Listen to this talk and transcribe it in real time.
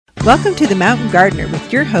Welcome to The Mountain Gardener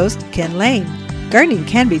with your host, Ken Lane. Gardening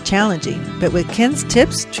can be challenging, but with Ken's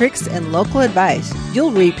tips, tricks, and local advice,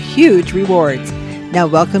 you'll reap huge rewards. Now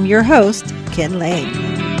welcome your host, Ken Lane.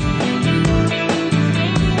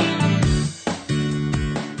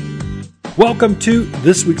 Welcome to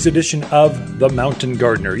this week's edition of The Mountain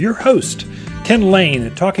Gardener. Your host, Ken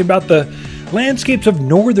Lane, talking about the landscapes of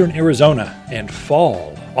northern Arizona and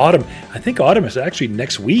fall, autumn. I think autumn is actually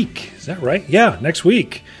next week. Is that right? Yeah, next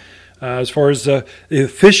week. As far as the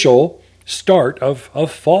official start of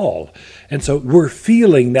fall. And so we're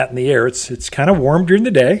feeling that in the air. It's kind of warm during the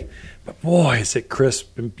day, but boy, is it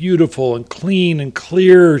crisp and beautiful and clean and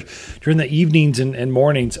clear during the evenings and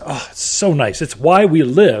mornings. Oh, it's so nice. It's why we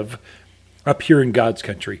live up here in God's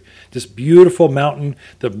country. This beautiful mountain.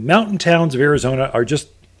 The mountain towns of Arizona are just,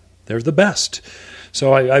 they're the best.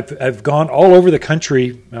 So I've gone all over the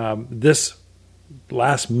country this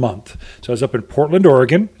last month. So I was up in Portland,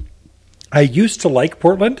 Oregon. I used to like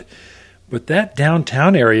Portland, but that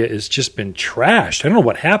downtown area has just been trashed. I don't know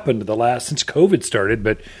what happened since COVID started,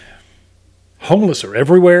 but homeless are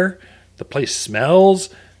everywhere. The place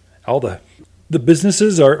smells. All the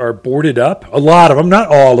businesses are boarded up. A lot of them, not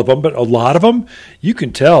all of them, but a lot of them. You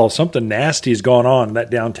can tell something nasty has gone on in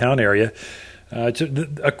that downtown area.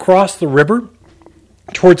 Across the river,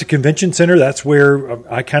 towards the convention center, that's where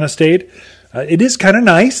I kind of stayed. It is kind of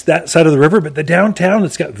nice, that side of the river, but the downtown,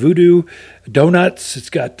 it's got voodoo donuts. It's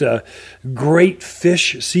got great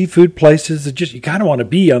fish, seafood places. You kind of want to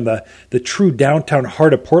be on the true downtown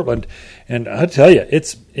heart of Portland. And I'll tell you,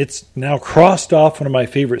 it's now crossed off one of my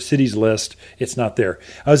favorite cities list. It's not there.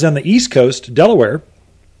 I was on the East Coast, Delaware,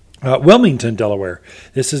 Wilmington, Delaware.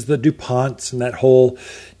 This is the DuPonts and that whole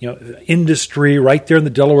industry right there in the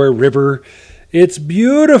Delaware River. It's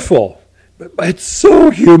beautiful. It's so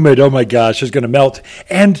humid. Oh my gosh, it's going to melt.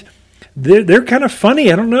 And they're kind of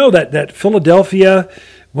funny. I don't know, that Philadelphia,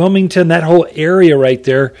 Wilmington, that whole area right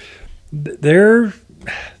there, they're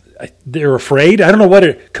afraid. I don't know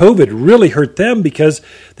COVID really hurt them because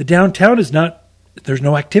the downtown there's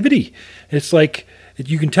no activity. It's like,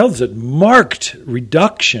 you can tell there's a marked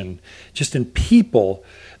reduction just in people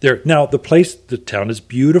there. Now, the town is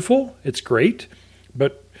beautiful. It's great,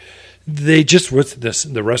 but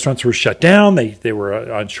the restaurants were shut down. They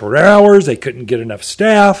were on short hours. They couldn't get enough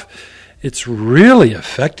staff. It's really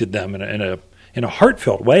affected them in a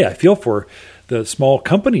heartfelt way. I feel for the small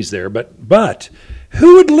companies there, but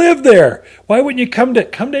who would live there? Why wouldn't you come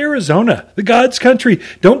to Arizona, the God's country?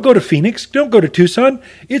 Don't go to Phoenix. Don't go to Tucson.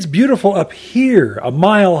 It's beautiful up here, a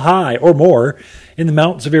mile high or more in the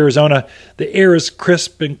mountains of Arizona. The air is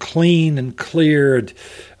crisp and clean and clear. And,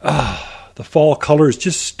 the fall colors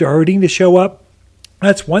just starting to show up.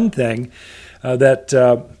 That's one thing that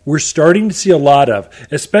we're starting to see a lot of,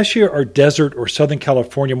 especially our desert or Southern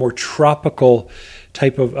California, more tropical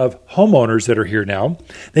type of homeowners that are here now.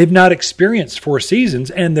 They've not experienced 4 seasons,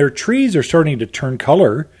 and their trees are starting to turn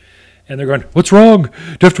color. And they're going, what's wrong? Do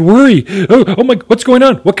you have to worry? Oh my, what's going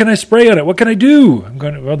on? What can I spray on it? What can I do? I'm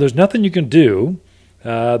going, well, there's nothing you can do.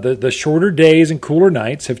 The shorter days and cooler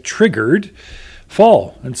nights have triggered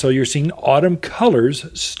fall. And so you're seeing autumn colors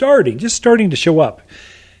starting to show up.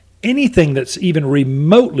 Anything that's even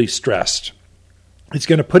remotely stressed, it's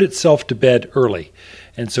going to put itself to bed early.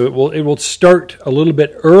 And so it will start a little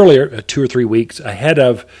bit earlier, 2 or 3 weeks ahead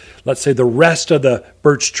of, let's say, the rest of the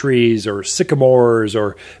birch trees or sycamores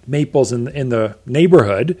or maples in the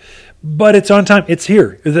neighborhood. But it's on time. It's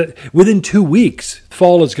here. Within 2 weeks,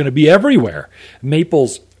 fall is going to be everywhere.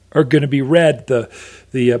 Maples are going to be red.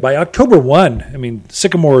 By October 1,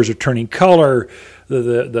 sycamores are turning color.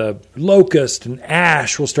 The locust and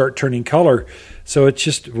ash will start turning color. So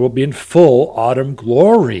we'll be in full autumn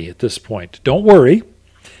glory at this point. Don't worry.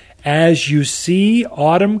 As you see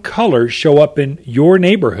autumn colors show up in your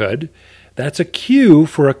neighborhood, that's a cue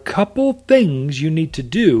for a couple things you need to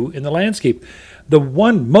do in the landscape. The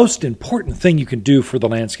one most important thing you can do for the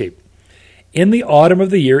landscape. In the autumn of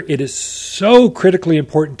the year, it is so critically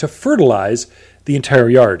important to fertilize the entire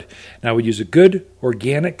yard. Now, we use a good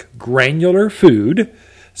organic granular food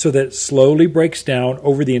so that it slowly breaks down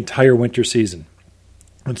over the entire winter season.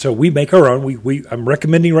 And so we make our own. I'm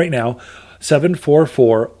recommending right now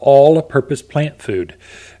 744 all-purpose plant food.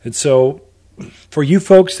 And so for you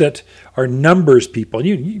folks that are numbers people,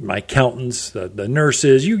 my accountants, the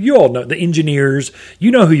nurses, you all know, the engineers,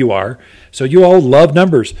 you know who you are. So you all love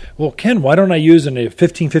numbers. Well, Ken, why don't I use a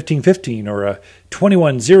 15-15-15 or a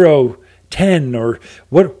 21-0-10 or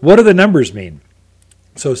what do the numbers mean?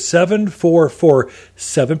 So 744,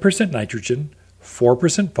 7% nitrogen,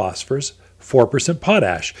 4% phosphorus, 4%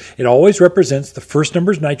 potash. It always represents the first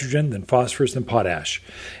number is nitrogen, then phosphorus, then potash.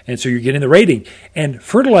 And so you're getting the rating. And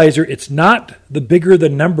fertilizer, it's not the bigger the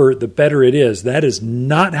number, the better it is. That is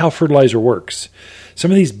not how fertilizer works.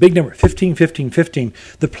 Some of these big numbers, 15, 15, 15,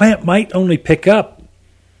 the plant might only pick up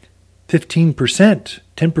 15%,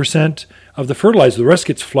 10% of the fertilizer. The rest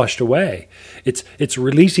gets flushed away. It's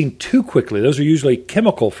releasing too quickly. Those are usually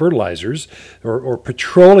chemical fertilizers or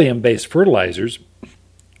petroleum-based fertilizers.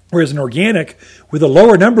 Whereas an organic with a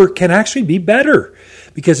lower number can actually be better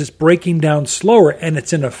because it's breaking down slower and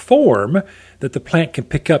it's in a form that the plant can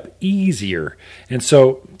pick up easier. And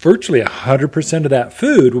so virtually 100% of that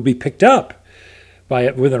food will be picked up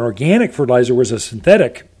with an organic fertilizer, whereas a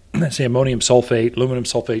synthetic, say ammonium sulfate, aluminum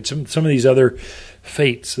sulfate, some of these other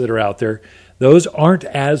fates that are out there, those aren't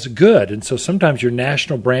as good. And so sometimes your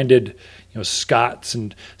national branded, Scotts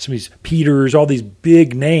and some of these Peters, all these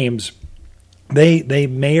big names, they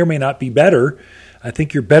may or may not be better. I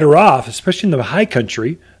think you're better off, especially in the high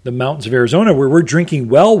country, the mountains of Arizona, where we're drinking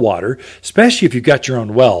well water, especially if you've got your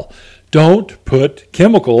own well. Don't put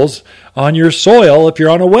chemicals on your soil if you're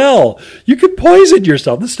on a well. You could poison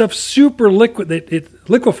yourself. This stuff's super liquid. It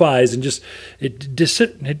liquefies and it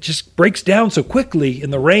just breaks down so quickly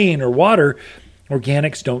in the rain or water.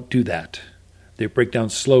 Organics don't do that. They break down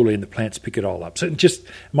slowly and the plants pick it all up. So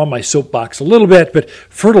I'm on my soapbox a little bit, but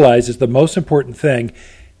fertilize is the most important thing.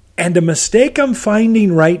 And a mistake I'm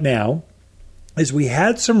finding right now is we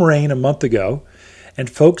had some rain a month ago and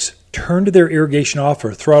folks turned their irrigation off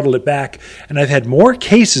or throttled it back. And I've had more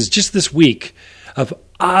cases just this week of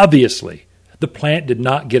obviously the plant did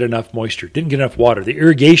not get enough moisture, didn't get enough water. The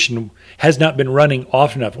irrigation has not been running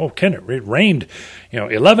often enough. Oh, Ken, it rained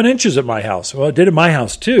 11 inches at my house. Well, it did at my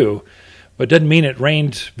house too. But it doesn't mean it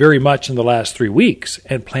rained very much in the last 3 weeks.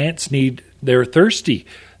 And plants they're thirsty.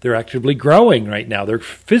 They're actively growing right now. They're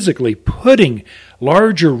physically putting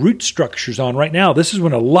larger root structures on right now. This is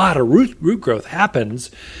when a lot of root growth happens.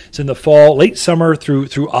 It's in the fall, late summer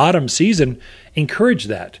through autumn season. Encourage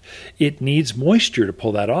that. It needs moisture to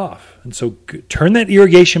pull that off. And so turn that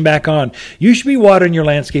irrigation back on. You should be watering your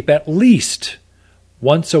landscape at least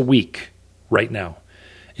once a week right now.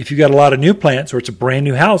 If you've got a lot of new plants or it's a brand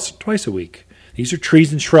new house, twice a week. These are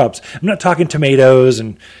trees and shrubs. I'm not talking tomatoes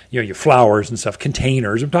and your flowers and stuff,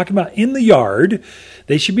 containers. I'm talking about in the yard.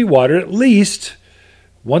 They should be watered at least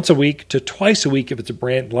once a week to twice a week if it's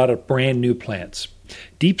a lot of brand new plants.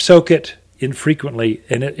 Deep soak it infrequently,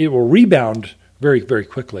 and it will rebound very, very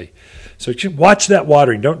quickly. So just watch that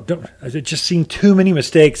watering. Don't. I've just seen too many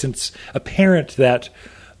mistakes. And it's apparent that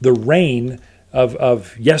the rain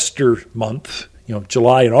of yester month,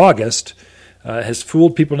 July and August, has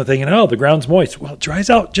fooled people into thinking, the ground's moist. Well, it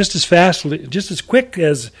dries out just as fast, just as quick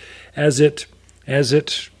as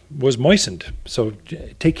it was moistened. So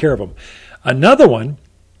take care of them. Another one,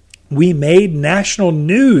 we made national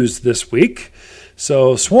news this week.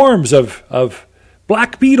 So swarms of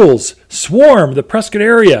black beetles swarm the Prescott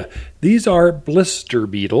area. These are blister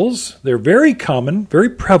beetles. They're very common, very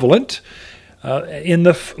prevalent in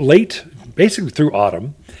the basically through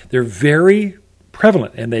autumn. They're very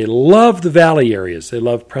prevalent, and they love the valley areas. They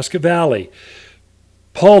love Prescott Valley,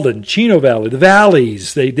 Paulden, Chino Valley, the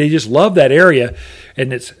valleys. They just love that area,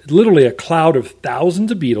 and it's literally a cloud of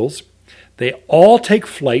thousands of beetles. They all take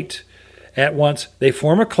flight at once. They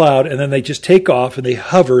form a cloud, and then they just take off, and they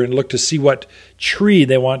hover and look to see what tree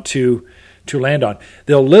they want to land on.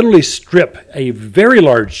 They'll literally strip a very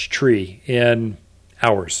large tree in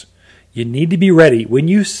hours. You need to be ready. When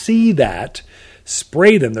you see that,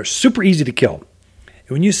 spray them. They're super easy to kill.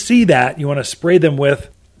 When you see that, you want to spray them with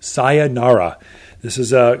Sayonara. This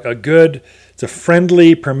is it's a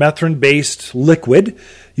friendly permethrin-based liquid.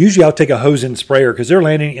 Usually I'll take a hose-in sprayer because they're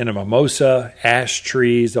landing in a mimosa, ash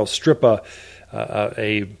trees. They'll strip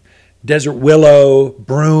a desert willow,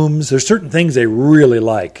 brooms. There's certain things they really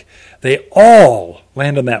like. They all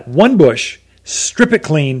land on that one bush, strip it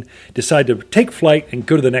clean, decide to take flight and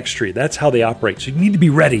go to the next tree. That's how they operate. So you need to be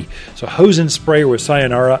ready. So hose-in sprayer with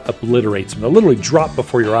Sayonara obliterates them. They'll literally drop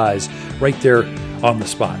before your eyes right there on the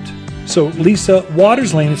spot. So Lisa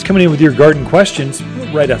Waterslane is coming in with your garden questions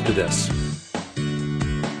right after this.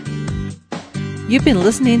 You've been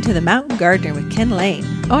listening to The Mountain Gardener with Ken Lane,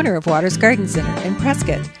 owner of Waters Garden Center in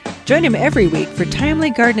Prescott. Join him every week for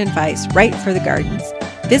timely garden advice right for the gardens.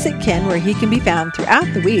 Visit Ken where he can be found throughout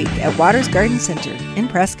the week at Waters Garden Center in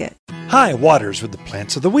Prescott. Hi, Waters with the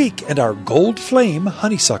plants of the week and our gold flame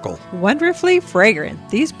honeysuckle. Wonderfully fragrant.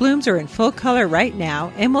 These blooms are in full color right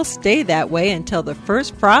now and will stay that way until the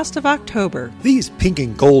first frost of October. These pink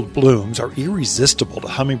and gold blooms are irresistible to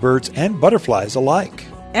hummingbirds and butterflies alike.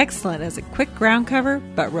 Excellent as a quick ground cover,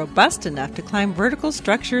 but robust enough to climb vertical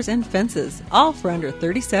structures and fences, all for under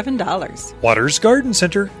 $37. Waters Garden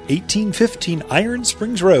Center, 1815 Iron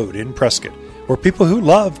Springs Road in Prescott, where people who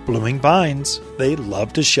love blooming vines, they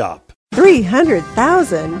love to shop.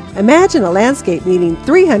 300,000? Imagine a landscape needing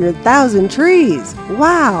 300,000 trees.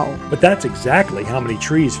 Wow! But that's exactly how many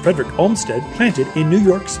trees Frederick Olmsted planted in New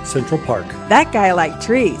York's Central Park. That guy liked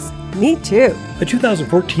trees. Me too. A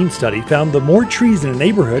 2014 study found the more trees in a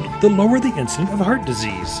neighborhood, the lower the incidence of heart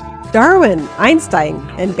disease. Darwin, Einstein,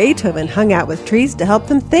 and Beethoven hung out with trees to help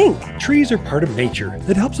them think. Trees are part of nature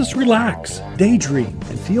that helps us relax, daydream,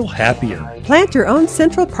 and feel happier. Plant your own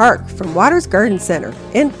Central Park from Waters Garden Center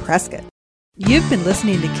in Prescott. You've been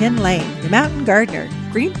listening to Ken Lane, the Mountain Gardener.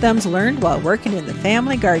 Green thumbs learned while working in the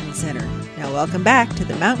Family Garden Center. Now welcome back to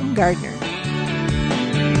the Mountain Gardener.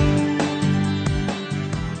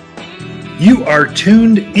 You are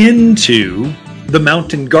tuned into the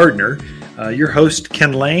Mountain Gardener. Your host,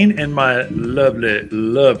 Ken Lane, and my lovely,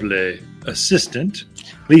 lovely assistant,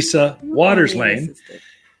 Lisa Waters Lane.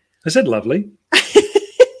 I said lovely.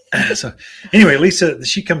 So anyway, Lisa,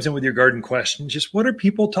 she comes in with your garden questions. Just what are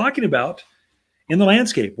people talking about in the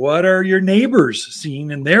landscape? What are your neighbors seeing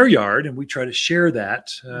in their yard? And we try to share that.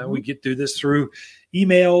 We get through this through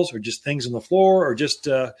emails or just things on the floor or just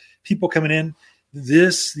people coming in.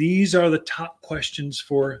 These are the top questions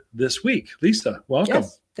for this week. Lisa, welcome.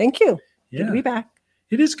 Yes, thank you. Yeah. Good to be back.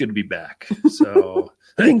 It is good to be back. So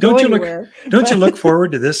don't you look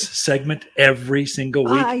forward to this segment every single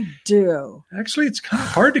week? I do. Actually, it's kind of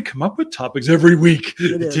hard to come up with topics every week.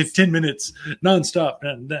 It is. 10 minutes nonstop.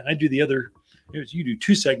 And I do the other. You do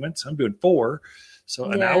 2 segments. I'm doing 4. So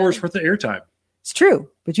an hour's worth of airtime. It's true,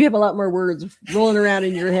 but you have a lot more words rolling around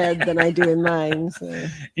in your head than I do in mine. So.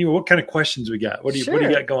 Anyway, what kind of questions we got? What do you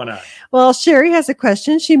got going on? Well, Sherry has a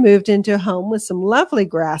question. She moved into a home with some lovely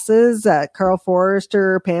grasses, Carl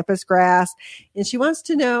Forrester, pampas grass, and she wants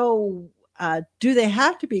to know, do they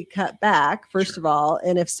have to be cut back, first of all?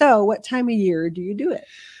 And if so, what time of year do you do it?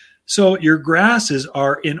 So your grasses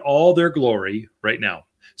are in all their glory right now.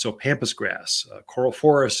 So pampas grass, coral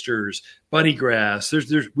foresters, bunny grass.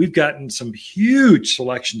 We've gotten some huge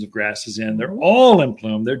selections of grasses in. They're all in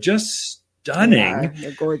bloom. They're just stunning.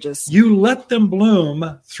 They're gorgeous. You let them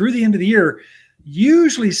bloom through the end of the year,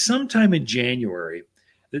 usually sometime in January.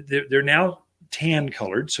 They're now tan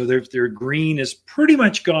colored, so their green is pretty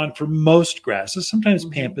much gone for most grasses. Sometimes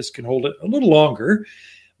pampas can hold it a little longer,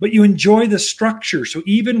 but you enjoy the structure. So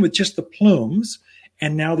even with just the plumes,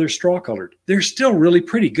 and now they're straw colored, they're still really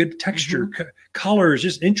pretty, good texture, colors,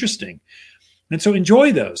 just interesting. And so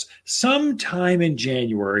enjoy those. Sometime in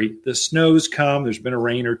January, the snows come, there's been a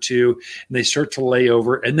rain or two, and they start to lay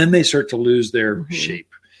over, and then they start to lose their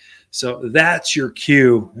shape. So that's your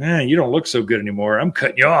cue. You don't look so good anymore. I'm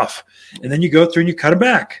cutting you off. And then you go through and you cut them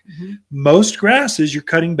back. Most grasses, you're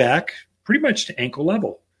cutting back pretty much to ankle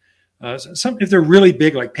level. If they're really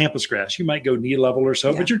big, like pampas grass, you might go knee level or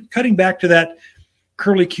so, but you're cutting back to that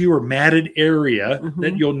curlicue or matted area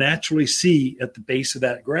that you'll naturally see at the base of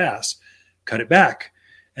that grass. Cut it back.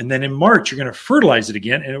 And then in March, you're going to fertilize it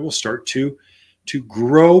again, and it will start to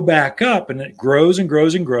grow back up. And it grows and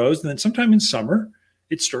grows and grows. And then sometime in summer,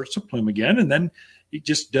 it starts to plume again. And then it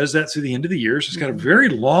just does that through the end of the year. So it's got a very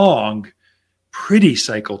long, pretty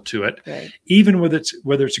cycle to it. Right. Even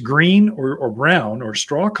whether it's green or brown or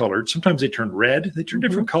straw colored, sometimes they turn red, they turn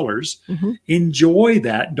different colors. Enjoy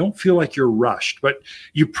that. Don't feel like you're rushed, but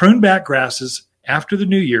you prune back grasses after the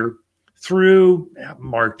new year through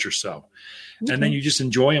March or so. And then you just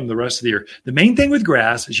enjoy them the rest of the year. The main thing with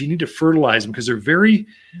grass is you need to fertilize them because they're very,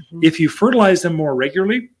 if you fertilize them more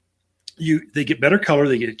regularly, they get better color,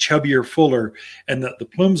 they get chubbier, fuller, and the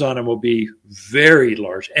plumes on them will be very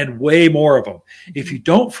large and way more of them. If you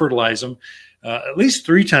don't fertilize them at least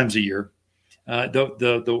 3 times a year,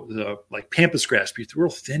 the like pampas grass be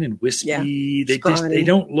real thin and wispy.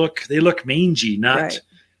 They look mangy, not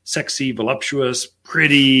sexy, voluptuous,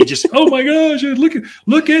 pretty. Just oh my gosh,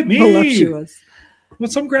 look at me. Voluptuous.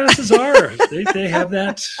 Well, some grasses are. they have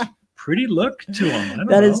that pretty look to them.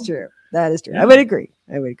 That is true. Yeah. I would agree.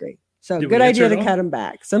 So good idea to cut them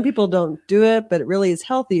back. Some people don't do it, but it really is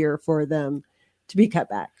healthier for them to be cut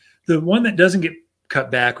back. The one that doesn't get cut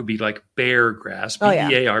back would be like bear grass,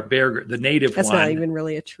 B-E-A-R, bear, the native That's one. That's not even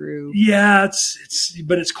really a true. Yeah,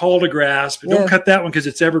 but it's called a grass. But don't cut that one because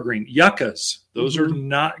it's evergreen. Yuccas, those are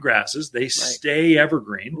not grasses. They stay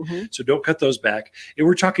evergreen. So don't cut those back. And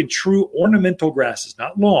we're talking true ornamental grasses,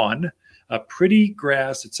 not lawn. A pretty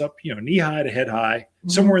grass. It's up, knee high to head high,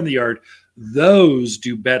 somewhere in the yard. Those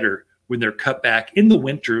do better when they're cut back in the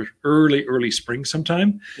winter, early spring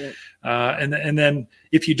sometime. Yep. And then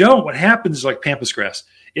if you don't, what happens is like pampas grass.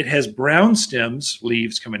 It has brown stems,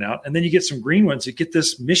 leaves coming out, and then you get some green ones that get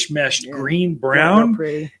this mishmashed green, brown.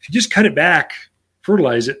 If you just cut it back,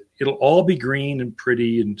 fertilize it, it'll all be green and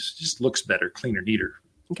pretty and just looks better, cleaner, neater.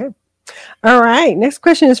 Okay. All right. Next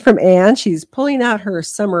question is from Anne. She's pulling out her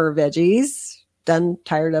summer veggies. Done,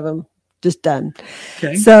 tired of them, just done.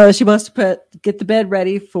 Okay. So she wants to get the bed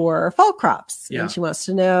ready for fall crops. Yeah. And she wants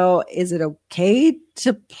to know, is it okay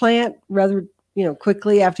to plant rather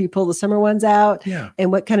quickly after you pull the summer ones out? Yeah.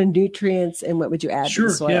 And what kind of nutrients and what would you add to the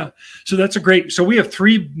soil? Yeah. So that's so we have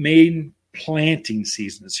 3 main planting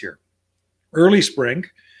seasons here. Early spring.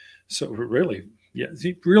 So really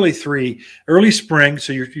 3. Early spring.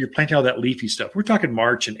 So you're planting all that leafy stuff. We're talking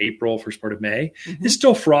March and April, first part of May. Mm-hmm. It's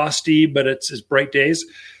still frosty, but it's bright days.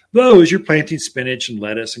 Those you're planting spinach and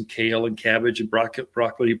lettuce and kale and cabbage and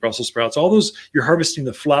broccoli, Brussels sprouts, all those you're harvesting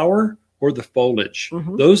the flower or the foliage.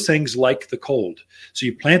 Mm-hmm. Those things like the cold. So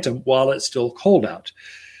you plant them while it's still cold out.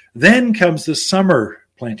 Then comes the summer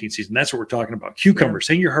planting season. That's what we're talking about. Cucumbers,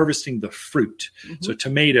 saying you're harvesting the fruit. Mm-hmm. So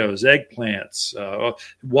tomatoes, eggplants,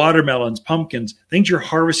 watermelons, pumpkins, things you're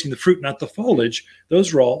harvesting the fruit, not the foliage.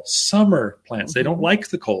 Those are all summer plants. Mm-hmm. They don't like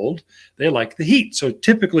the cold. They like the heat. So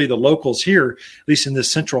typically the locals here, at least in the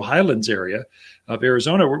central highlands area of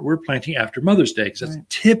Arizona, we're planting after Mother's Day. Because that's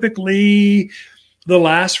typically the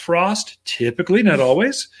last frost, typically, not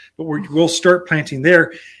always, but we'll start planting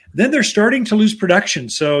there. Then they're starting to lose production.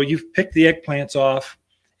 So you've picked the eggplants off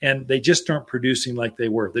and they just aren't producing like they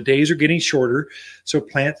were. The days are getting shorter. So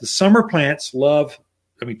the summer plants love,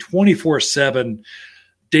 24/7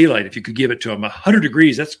 daylight. If you could give it to them 100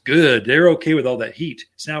 degrees, that's good. They're okay with all that heat.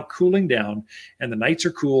 It's now cooling down and the nights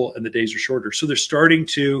are cool and the days are shorter. So they're starting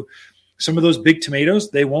to, some of those big tomatoes,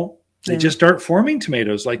 they just aren't forming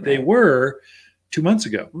tomatoes like they were 2 months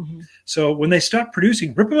ago. Mm-hmm. So when they stop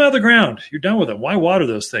producing, rip them out of the ground. You're done with them. Why water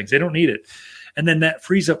those things? They don't need it. And then that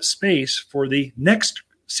frees up space for the next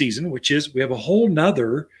season, which is we have a whole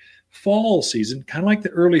nother fall season, kind of like the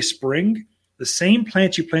early spring. The same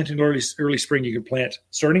plants you plant in early spring, you can plant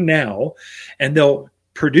starting now, and they'll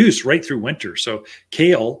produce right through winter. So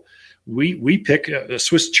kale, we pick a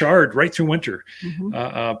Swiss chard right through winter.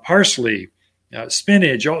 Mm-hmm. Parsley,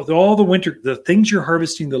 spinach, all the winter, the things you're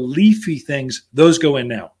harvesting, the leafy things, those go in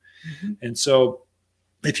now. Mm-hmm. And so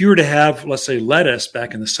if you were to have, let's say, lettuce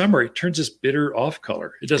back in the summer, it turns this bitter off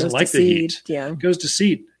color. It doesn't like the heat. Yeah. It goes to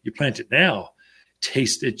seed. You plant it now.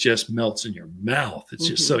 Taste, it just melts in your mouth. It's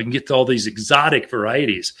just so you can get to all these exotic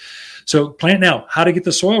varieties. So plant now. How to get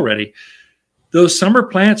the soil ready. Those summer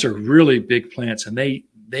plants are really big plants, and they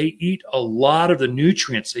eat a lot of the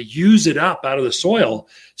nutrients. They use it up out of the soil.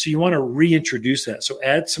 So you want to reintroduce that. So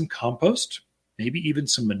add some compost, maybe even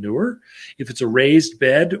some manure. If it's a raised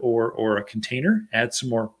bed or a container, add some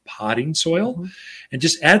more potting soil and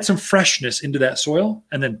just add some freshness into that soil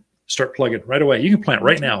and then start plugging right away. You can plant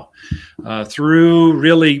right now through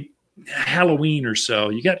really Halloween or so.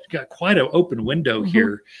 You got quite an open window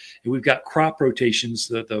here. And we've got crop rotations.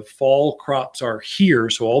 The fall crops are here.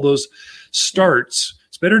 So all those starts,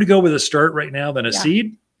 it's better to go with a start right now than a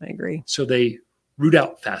seed. I agree. So they root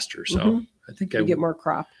out faster. So I think you get more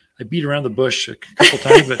crop. I beat around the bush a couple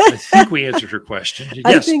times, but I think we answered her question.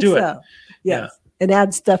 Yes, do it. Yes. Yeah. And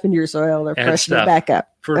add stuff into your soil or freshen it back up.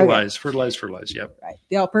 Fertilize. Yep. Right.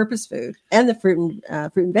 The all-purpose food and the fruit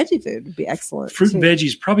and veggie food would be excellent. Fruit and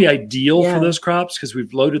veggies probably ideal for those crops because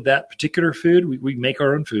we've loaded that particular food. We make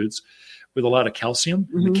our own foods with a lot of calcium.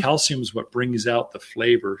 And the calcium is what brings out the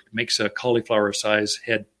flavor, makes a cauliflower size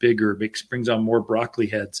head bigger, brings on more broccoli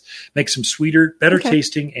heads, makes them sweeter, better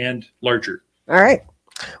tasting, and larger. All right.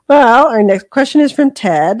 Well, our next question is from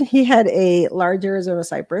Ted. He had a large Arizona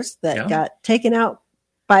cypress that got taken out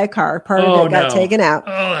by a car. Part of it got taken out.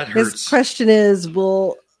 Oh, that hurts. His question is,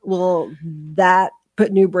 will that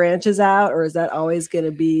put new branches out, or is that always going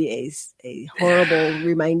to be a horrible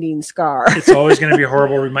reminding scar? It's always going to be a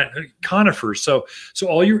horrible reminder. Conifers. So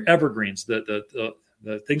all your evergreens, the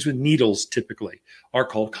things with needles typically are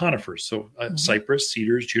called conifers. So cypress,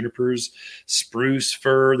 cedars, junipers, spruce,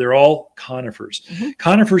 fir, they're all conifers.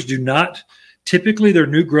 Conifers do not, typically their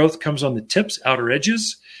new growth comes on the tips, outer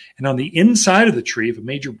edges, and on the inside of the tree. If a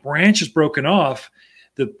major branch is broken off,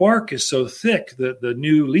 the bark is so thick that the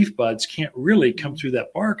new leaf buds can't really come through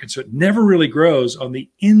that bark. And so it never really grows on the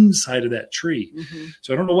inside of that tree.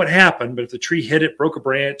 So I don't know what happened, but if the tree hit it, broke a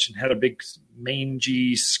branch, and had a big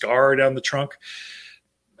mangy scar down the trunk,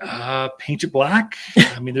 Paint it black.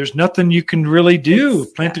 I mean, there's nothing you can really do.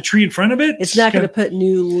 Plant a tree in front of it. It's not going to put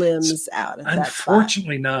new limbs out.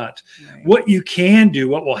 Unfortunately not. Right. What you can do,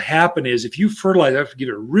 what will happen is if you fertilize, you have to give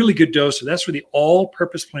it a really good dose. So that's for the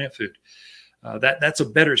all-purpose plant food. That's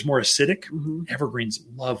it's more acidic. Mm-hmm. Evergreens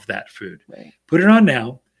love that food. Right. Put it on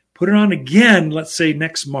now. Put it on again, let's say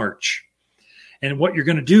next March. And what you're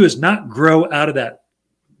going to do is not grow out of that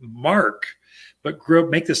mark, but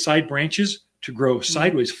make the side branches to grow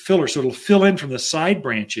sideways, filler. So it'll fill in from the side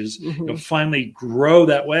branches. Mm-hmm. It'll finally grow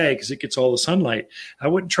that way because it gets all the sunlight. I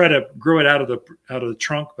wouldn't try to grow it out of the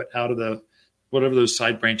trunk, but out of the whatever those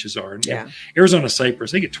side branches are. And yeah. Arizona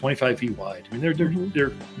cypress, they get 25 feet wide. I mean,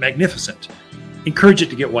 they're magnificent. Encourage it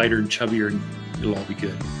to get wider and chubbier, and it'll all be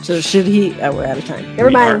good. So should he? Oh, we're out of time. Never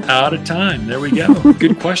mind. Are out of time. There we go.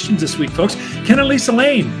 Good questions this week, folks. Ken and Lisa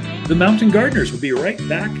Lane, the Mountain Gardeners, will be right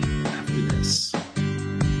back after this.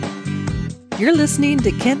 You're listening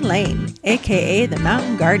to Ken Lane, a.k.a. the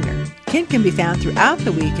Mountain Gardener. Ken can be found throughout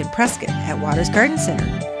the week in Prescott at Waters Garden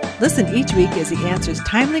Center. Listen each week as he answers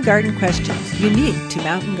timely garden questions unique to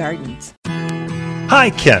mountain gardens.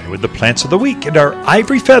 Hi, Ken, with the plants of the week and our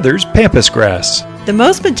Ivory Feathers pampas grass. The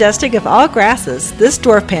most majestic of all grasses, this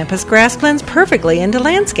dwarf pampas grass blends perfectly into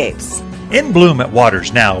landscapes. In bloom at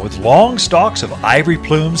Waters now with long stalks of ivory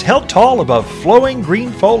plumes held tall above flowing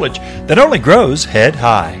green foliage that only grows head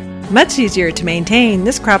high. Much easier to maintain,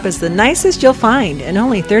 this crop is the nicest you'll find and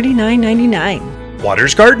only $39.99.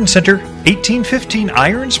 Waters Garden Center, 1815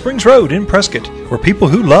 Iron Springs Road in Prescott, where people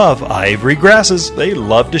who love ivory grasses, they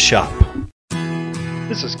love to shop.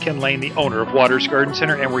 This is Ken Lane, the owner of Waters Garden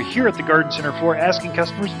Center, and we're here at the Garden Center floor asking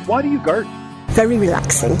customers, why do you garden? Very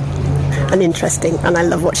relaxing and interesting, and I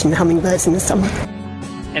love watching the hummingbirds in the summer.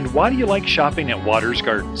 And why do you like shopping at Waters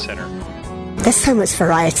Garden Center? There's so much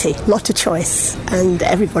variety, lot of choice, and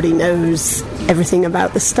everybody knows everything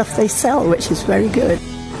about the stuff they sell, which is very good.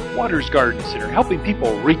 Waters Garden Center, helping people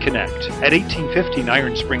reconnect at 1815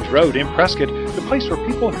 Iron Springs Road in Prescott, the place where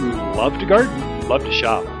people who love to garden love to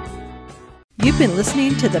shop. You've been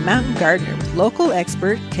listening to The Mountain Gardener with local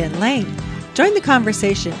expert Ken Lane. Join the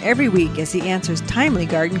conversation every week as he answers timely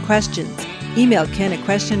garden questions. Email Ken a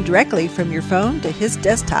question directly from your phone to his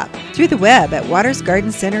desktop through the web at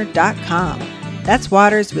watersgardencenter.com. That's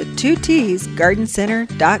Waters with 2 T's,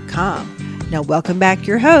 gardencenter.com. Now welcome back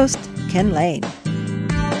your host, Ken Lane.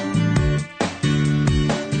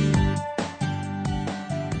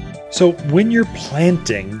 So when you're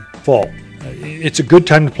planting fall, it's a good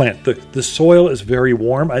time to plant. The soil is very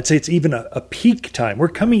warm. I'd say it's even a peak time. We're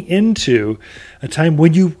coming into a time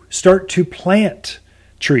when you start to plant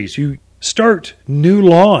trees. You start new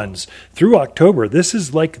lawns through October. This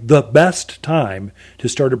is like the best time to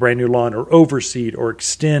start a brand new lawn or overseed or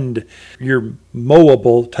extend your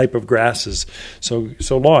mowable type of grasses. So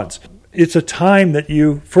lawns. It's a time that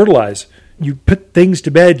you fertilize. You put things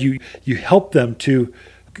to bed. You help them to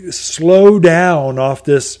slow down off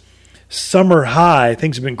this summer high.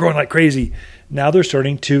 Things have been growing like crazy. Now they're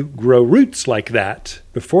starting to grow roots like that.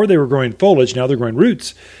 Before they were growing foliage, now they're growing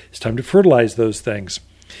roots. It's time to fertilize those things.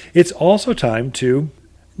 It's also time to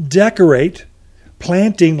decorate,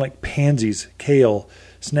 planting like pansies, kale,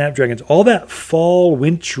 snapdragons, all that fall,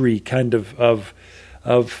 wintry kind of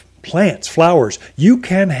plants, flowers. You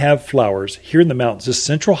can have flowers here in the mountains, this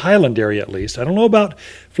central highland area at least. I don't know about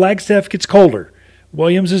Flagstaff, gets colder.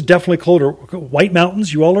 Williams is definitely colder. White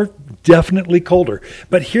Mountains, you all are definitely colder.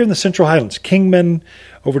 But here in the Central Highlands, Kingman,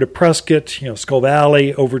 over to Prescott, Skull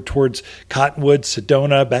Valley, over towards Cottonwood,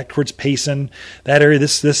 Sedona, back towards Payson, that area,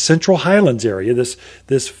 this Central Highlands area, this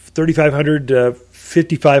 3,500,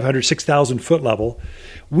 5,500, 6,000 foot level,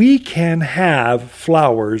 we can have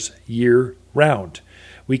flowers year round.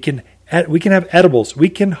 We can have edibles. We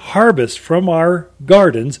can harvest from our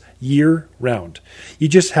gardens year round. You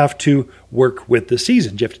just have to work with the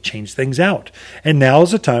seasons. You have to change things out. And now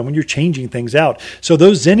is the time when you're changing things out. So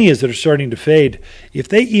those zinnias that are starting to fade, if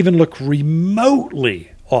they even look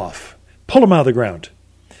remotely off, pull them out of the ground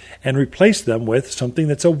and replace them with something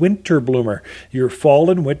that's a winter bloomer. Your fall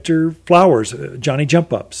and winter flowers, Johnny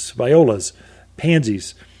jump-ups, violas,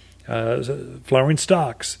 pansies, flowering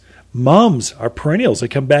stalks. Mums are perennials. They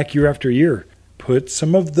come back year after year. Put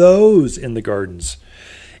some of those in the gardens.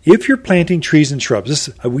 If you're planting trees and shrubs,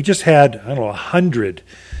 we just had, 100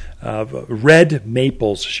 red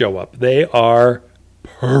maples show up. They are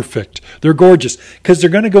perfect. They're gorgeous because they're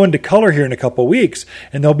going to go into color here in a couple of weeks,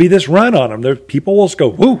 and there'll be this run on them. People will just go,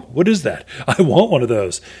 whoa, what is that? I want one of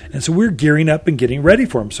those. And so we're gearing up and getting ready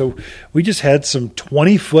for them. So we just had some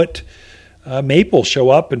 20-foot maples show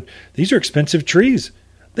up, and these are expensive trees.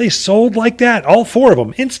 They sold like that, all 4 of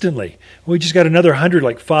them, instantly. We just got another 100,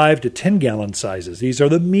 like 5 to 10 gallon sizes. These are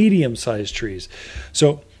the medium-sized trees.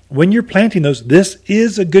 So when you're planting those, this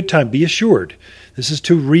is a good time. Be assured. This is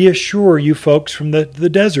to reassure you folks from the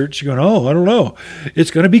deserts. You're going, oh, I don't know.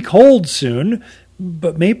 It's going to be cold soon.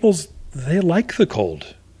 But maples, they like the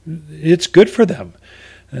cold. It's good for them.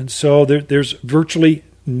 And so there's virtually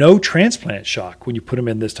no transplant shock when you put them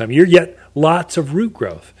in this time of year, yet lots of root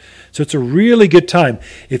growth. So it's a really good time.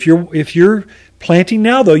 If you're planting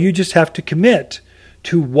now, though, you just have to commit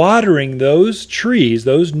to watering those trees,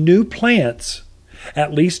 those new plants,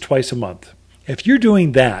 at least twice a month. If you're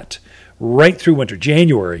doing that right through winter,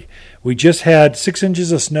 January, we just had 6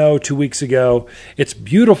 inches of snow 2 weeks ago. It's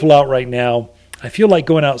beautiful out right now. I feel like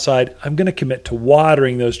going outside. I'm going to commit to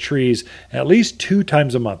watering those trees at least 2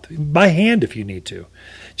 times a month, by hand if you need to.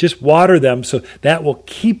 Just water them so that will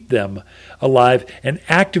keep them alive and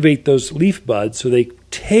activate those leaf buds so they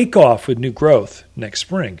take off with new growth next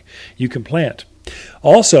spring. You can plant.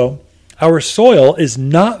 Also, our soil is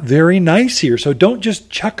not very nice here, so don't just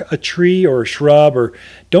chuck a tree or a shrub, or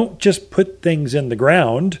don't just put things in the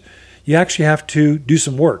ground. You actually have to do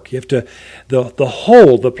some work. You have to,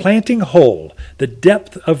 the planting hole, the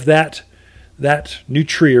depth of that new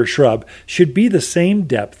tree or shrub should be the same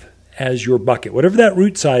depth as your bucket. Whatever that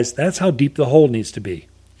root size, that's how deep the hole needs to be.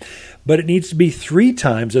 But it needs to be 3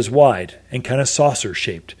 times as wide and kind of saucer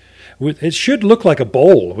shaped. It should look like a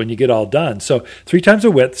bowl when you get all done. So 3 times the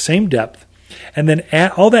width, same depth, and then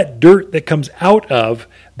add all that dirt that comes out of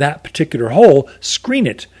that particular hole, screen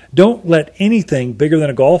it. Don't let anything bigger than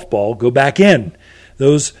a golf ball go back in.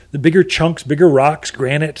 The bigger chunks, bigger rocks,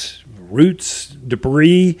 granite, roots,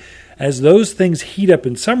 debris, as those things heat up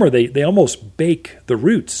in summer, they almost bake the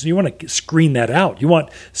roots. So you want to screen that out. You want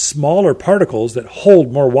smaller particles that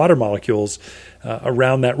hold more water molecules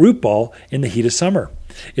around that root ball in the heat of summer.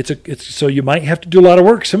 So you might have to do a lot of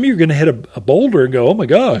work. Some of you are going to hit a boulder and go, oh my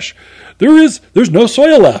gosh, there's no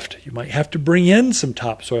soil left. You might have to bring in some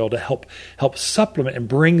topsoil to help supplement and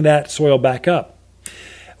bring that soil back up.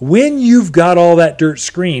 When you've got all that dirt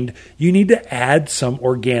screened, you need to add some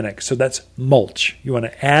organic. So that's mulch. You want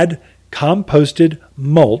to add composted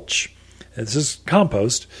mulch, this is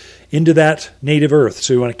compost, into that native earth.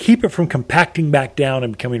 So you want to keep it from compacting back down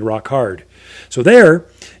and becoming rock hard. So there,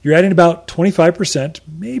 you're adding about 25%,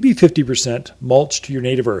 maybe 50% mulch to your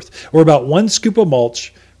native earth, or about 1 scoop of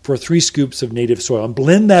mulch for 3 scoops of native soil, and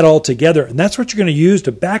blend that all together. And that's what you're going to use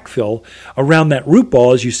to backfill around that root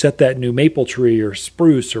ball as you set that new maple tree or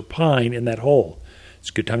spruce or pine in that hole. It's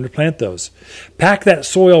a good time to plant those. Pack that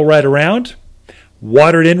soil right around,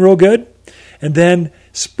 water it in real good, and then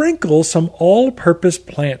sprinkle some all-purpose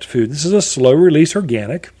plant food. This is a slow-release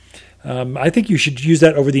organic. I think you should use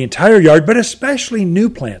that over the entire yard, but especially new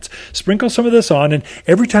plants. Sprinkle some of this on, and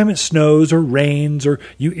every time it snows or rains or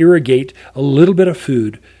you irrigate, a little bit of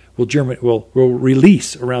food will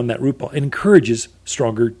release around that root ball. It encourages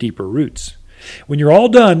stronger, deeper roots. When you're all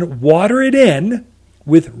done, water it in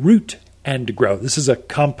with root and grow. This is a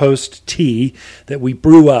compost tea that we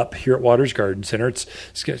brew up here at Waters Garden Center.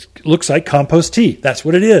 It looks like compost tea. That's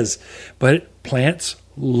what it is. But plants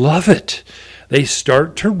love it. They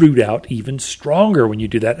start to root out even stronger when you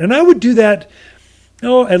do that. And I would do that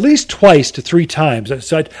at least 2 to 3 times.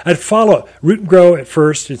 So I'd follow root and grow at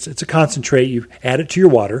first. It's a concentrate. You add it to your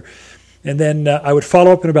water. And then I would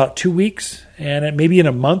follow up in about 2 weeks. And maybe in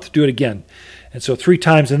a month, do it again. And so 3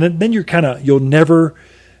 times. And then you'll never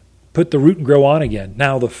put the root and grow on again.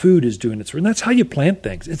 Now the food is doing its work. And that's how you plant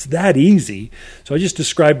things. It's that easy. So I just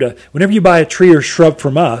described whenever you buy a tree or shrub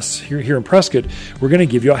from us here in Prescott, we're going to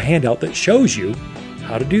give you a handout that shows you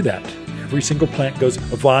how to do that. Every single plant goes,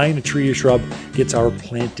 a vine, a tree, a shrub gets our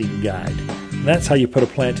planting guide. And that's how you put a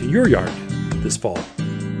plant in your yard this fall.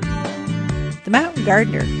 The Mountain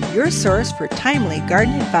Gardener, your source for timely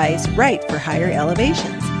garden advice right for higher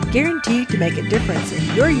elevations. Guaranteed to make a difference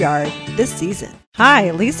in your yard this season.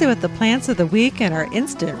 Hi, Lisa with the plants of the week and our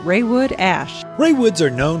instant Raywood ash. Raywoods are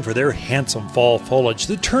known for their handsome fall foliage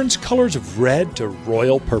that turns colors of red to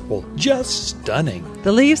royal purple. Just stunning.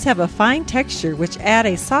 The leaves have a fine texture which add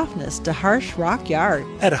a softness to harsh rock yard.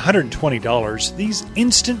 At $120, these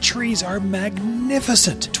instant trees are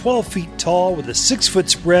magnificent. 12 feet tall with a 6-foot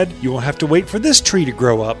spread. You won't have to wait for this tree to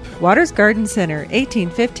grow up. Waters Garden Center,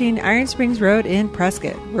 1815 Iron Springs Road in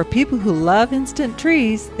Prescott, where people who love instant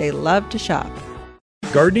trees, they love to shop.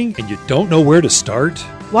 Gardening and you don't know where to start?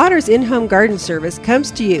 Waters In-Home Garden Service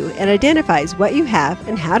comes to you and identifies what you have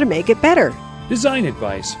and how to make it better. Design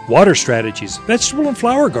advice, water strategies, vegetable and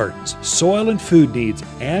flower gardens, soil and food needs,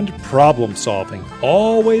 and problem solving.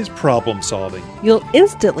 Always problem solving. You'll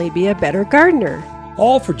instantly be a better gardener.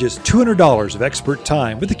 All for just $200 of expert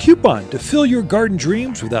time with a coupon to fill your garden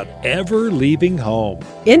dreams without ever leaving home.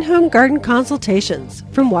 In-home garden consultations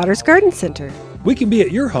from Waters Garden Center. We can be at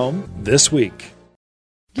your home this week.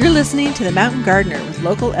 You're listening to The Mountain Gardener with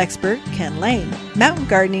local expert Ken Lane. Mountain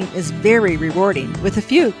gardening is very rewarding, with a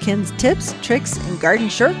few Ken's tips, tricks, and garden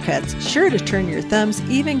shortcuts sure to turn your thumbs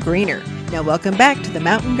even greener. Now welcome back to The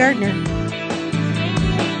Mountain Gardener.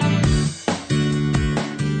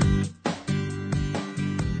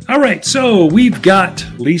 All right, so we've got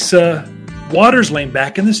Lisa Waters Lane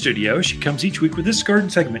back in the studio. She comes each week with this garden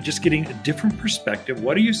segment, just getting a different perspective.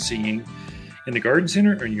 What are you seeing in the garden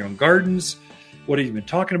center or in your own gardens? What have you been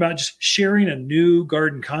talking about? Just sharing a new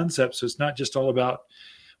garden concept. So it's not just all about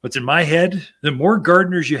what's in my head. The more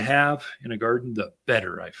gardeners you have in a garden, the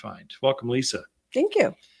better, I find. Welcome, Lisa. Thank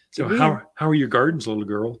you. So how are your gardens, little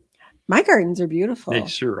girl? My gardens are beautiful. They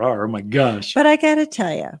sure are. Oh, my gosh. But I got to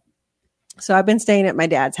tell you, so I've been staying at my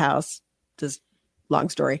dad's house, just long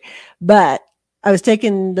story, but I was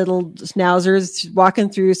taking little schnauzers, walking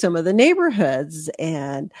through some of the neighborhoods,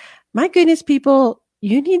 and my goodness, people,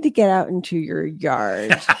 you need to get out into your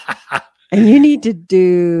yard and you need to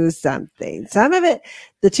do something. Some of it,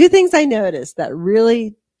 the two things I noticed that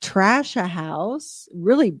really trash a house,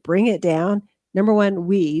 really bring it down. Number one,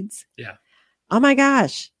 weeds. Yeah. Oh my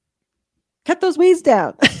gosh. Cut those weeds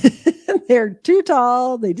down. They're too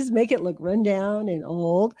tall. They just make it look run down and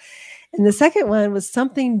old. And the second one was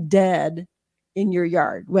something dead in your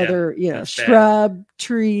yard, whether, shrub,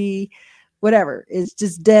 tree, whatever. It's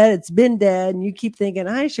just dead. It's been dead. And you keep thinking,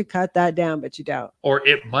 I should cut that down, but you don't. Or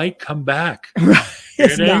it might come back. Right.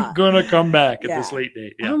 It ain't going to come back at this late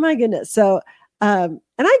date. Yeah. Oh my goodness. So, and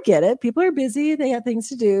I get it. People are busy. They have things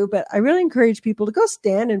to do, but I really encourage people to go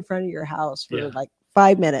stand in front of your house for like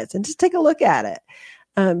 5 minutes and just take a look at it.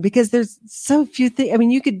 Because there's so few things. I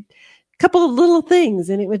mean, you could couple of little things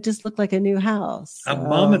and it would just look like a new house. A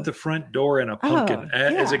mom at the front door and a pumpkin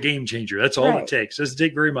is a game changer. That's all it takes. It doesn't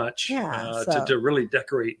take very much to really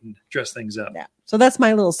decorate and dress things up. Yeah. So that's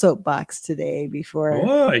my little soapbox today before.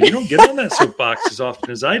 Oh, you don't get on that soapbox as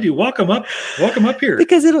often as I do. Welcome up here.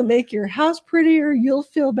 Because it'll make your house prettier. You'll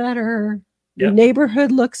feel better. Your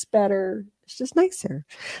neighborhood looks better. It's just nicer.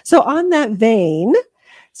 So on that vein,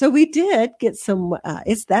 so we did get some,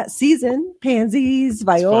 it's that season. Pansies,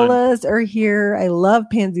 violas are here. I love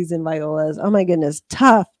pansies and violas. Oh my goodness.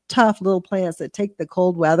 Tough little plants that take the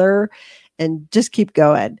cold weather and just keep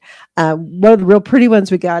going. One of the real pretty ones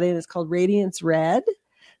we got in is called Radiance Red.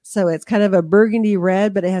 So it's kind of a burgundy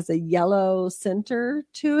red, but it has a yellow center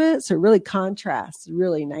to it. So it really contrasts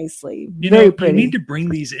really nicely. Very pretty. You need to bring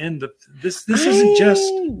these in. This isn't just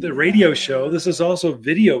the radio show. This is also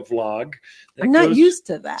video vlog. I'm not used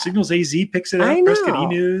to that. Signals AZ picks it up.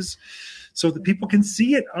 Prescott E-News. So the people can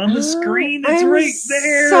see it on the screen. It's right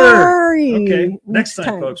there. Sorry. Okay. Next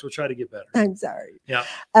time, folks, we'll try to get better. I'm sorry. Yeah.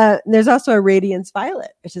 There's also a Radiance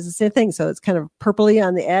Violet, which is the same thing. So it's kind of purpley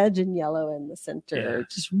on the edge and yellow in the center. Yeah.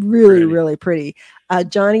 Just really pretty.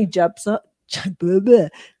 Johnny Jump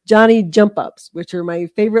Ups, which are my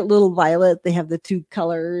favorite little violet. They have the two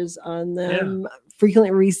colors on them. Yeah.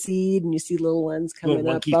 Frequently reseed, and you see little ones coming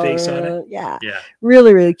little up. Monkey face on it. Yeah.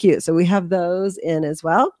 Really cute. So we have those in as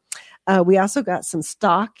well. We also got some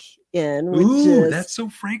stock in, which is that's so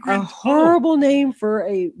fragrant. A horrible name for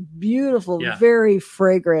a beautiful, very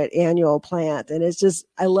fragrant annual plant. And it's just,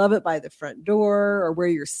 I love it by the front door or where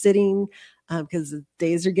you're sitting, because the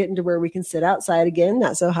days are getting to where we can sit outside again,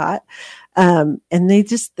 not so hot. And they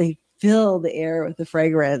fill the air with the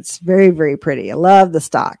fragrance. Very pretty. I love the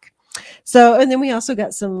stock. So, and then we also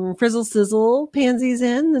got some Frizzle Sizzle pansies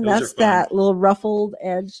in, and that's that little ruffled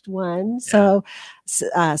edged one. Yeah.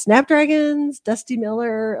 So, Snapdragons, Dusty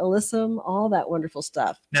Miller, Alyssum, all that wonderful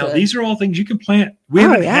stuff. Now, these are all things you can plant. We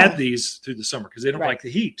haven't had these through the summer because they don't like the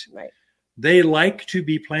heat. Right. They like to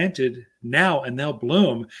be planted now and they'll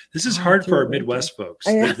bloom. This is hard for our Midwest folks.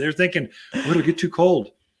 They're thinking, it'll get too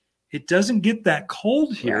cold. It doesn't get that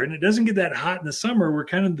cold here, and it doesn't get that hot in the summer. We're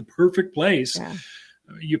kind of the perfect place. Yeah.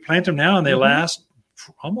 You plant them now and they last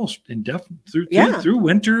almost indefinitely through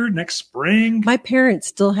winter, next spring. My parents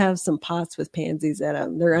still have some pots with pansies in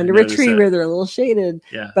them. They're under a tree where they're a little shaded.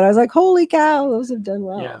 Yeah. But I was like, holy cow, those have done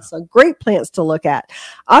well. Yeah. So great plants to look at.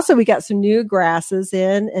 Also, we got some new grasses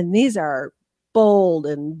in, and these are bold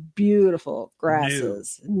and beautiful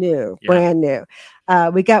grasses. Brand new.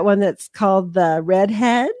 We got one that's called the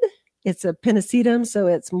Redhead. It's a pinnacetum, so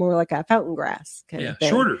it's more like a fountain grass kind of thing.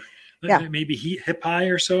 Shorter. Yeah. Maybe hip high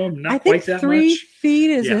or so. Not quite that 3 much. 3 feet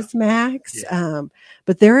is its max. Yeah.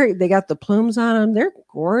 But they got the plumes on them. They're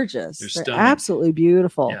gorgeous. They're absolutely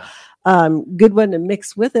beautiful. Good one to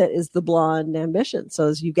mix with it is the blonde ambition. So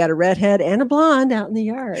you've got a redhead and a blonde out in the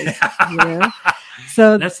yard. You know?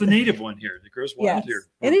 So that's the native one here. It grows wild here.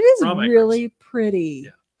 And it is really pretty.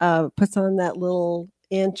 Yeah. Puts on that little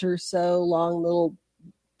inch or so long little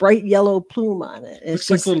bright yellow plume on it. Looks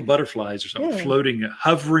like little butterflies or something floating,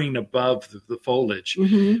 hovering above the foliage,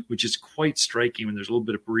 which is quite striking when there's a little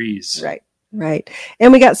bit of breeze. Right.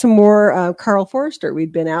 And we got some more Carl Forester.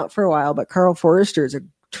 We'd been out for a while, but Carl Forester is a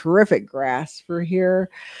terrific grass for here.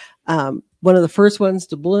 One of the first ones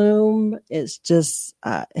to bloom. It's just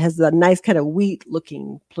has a nice kind of wheat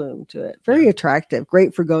looking plume to it. Very attractive.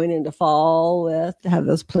 Great for going into fall with, to have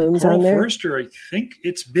those plumes on there. Carl Forester, I think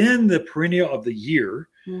it's been the perennial of the year,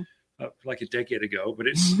 like a decade ago, but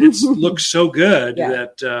it's looks so good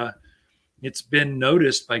that it's been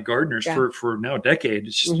noticed by gardeners for now a decade.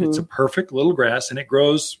 It's just it's a perfect little grass, and it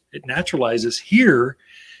naturalizes here.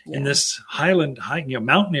 In this highland,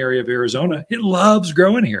 mountain area of Arizona. It loves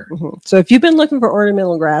growing here. So if you've been looking for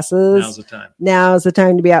ornamental grasses, now's the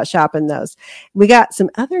time to be out shopping those. We got some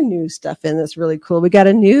other new stuff in that's really cool. We got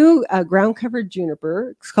a new ground covered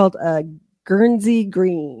juniper. It's called Guernsey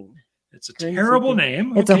Green. It's a terrible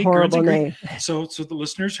name. It's a horrible name. So the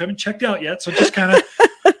listeners haven't checked out yet. So just kind of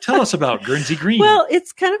tell us about Guernsey Green. Well,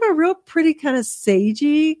 it's kind of a real pretty kind of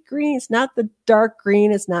sagey green. It's not the dark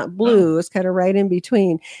green. It's not blue. It's kind of right in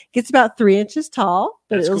between. Gets about 3 inches tall,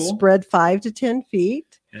 but it'll spread 5 to 10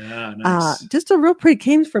 feet. Yeah, nice. Just a real pretty.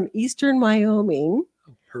 Came from eastern Wyoming.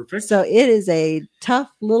 Perfect. So it is a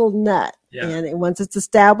tough little nut. Yeah. And once it's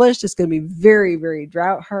established, it's going to be very, very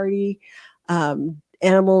drought hardy.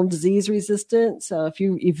 Animal disease resistant. So if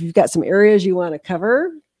you've got some areas you want to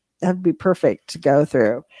cover, that'd be perfect to go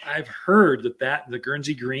through. I've heard that the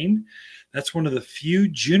Guernsey Green, that's one of the few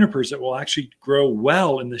junipers that will actually grow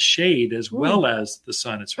well in the shade as well as the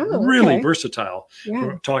sun. It's really versatile.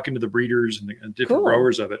 We're talking to the breeders and the different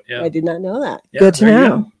growers of it. Yeah. I did not know that. Good to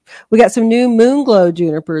know. We got some new moonglow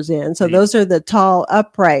junipers in. So those are the tall,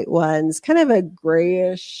 upright ones, kind of a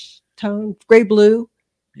grayish tone, gray blue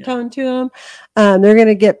tone to them. They're going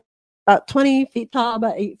to get about 20 feet tall,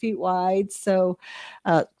 about 8 feet wide. So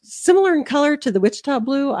similar in color to the Wichita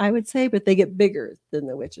blue, I would say, but they get bigger than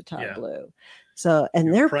the Wichita blue. So,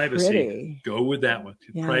 and they're privacy. Pretty. Go with that one.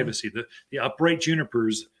 Privacy. The upright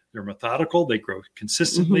junipers, they're methodical. They grow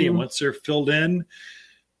consistently. And once they're filled in,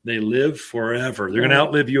 they live forever. They're going to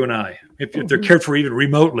outlive you and I. If they're cared for even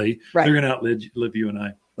remotely, they're going to outlive you and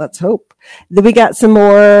I. Let's hope. Then we got some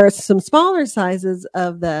smaller sizes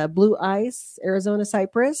of the blue ice Arizona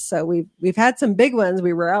cypress. So we've had some big ones.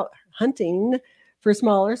 We were out hunting for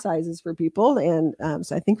smaller sizes for people, and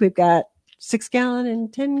so I think we've got 6 gallon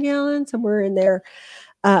and 10 gallon somewhere in there.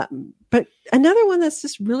 But another one that's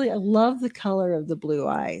just really, I love the color of the blue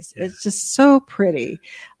ice. Yeah. It's just so pretty,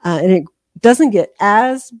 and it doesn't get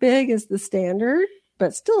as big as the standard,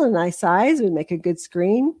 but still a nice size. Would make a good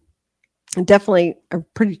screen. And definitely a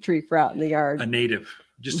pretty tree for out in the yard. A native.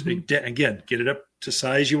 Just again, get it up to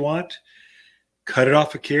size you want. Cut it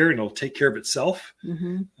off with care, and it'll take care of itself.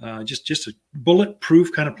 Just a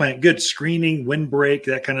bulletproof kind of plant. Good screening, windbreak,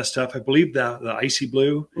 that kind of stuff. I believe the icy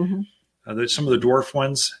blue. Some of the dwarf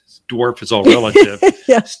ones. Dwarf is all relative.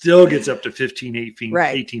 Still gets up to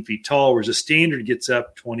 18 feet tall, whereas a standard gets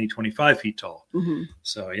up 20, 25 feet tall.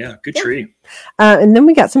 So, good tree. And then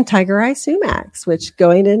we got some tiger eye sumacs, which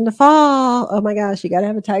going into fall, oh my gosh, you got to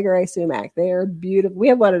have a tiger eye sumac. They are beautiful. We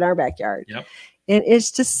have one in our backyard. Yep. And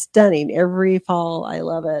it's just stunning every fall. I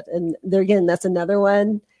love it. And there again, that's another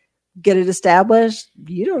one. Get it established.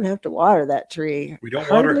 You don't have to water that tree. We don't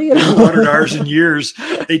water ours in years.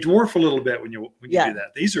 They dwarf a little bit when you do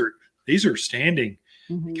that. These are standing.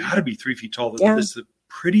 They got to be 3 feet tall. This is the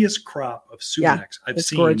prettiest crop of sumacs I've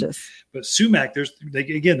seen. Gorgeous. But sumac,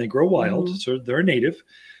 they grow wild, so they're native.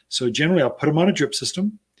 So generally, I'll put them on a drip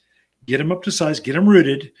system, get them up to size, get them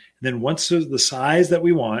rooted, and then once they're the size that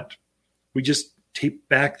we want, we just tape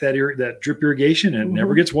back that drip irrigation, and it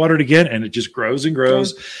never gets watered again, and it just grows and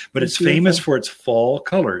grows. But it's famous for its fall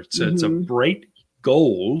color. It's a bright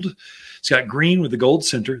gold. It's got green with the gold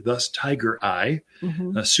center, thus tiger eye,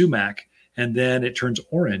 sumac, and then it turns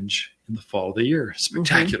orange in the fall of the year.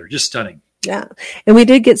 Spectacular, just stunning. Yeah. And we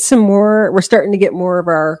did get some more. We're starting to get more of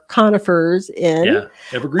our conifers in. Yeah.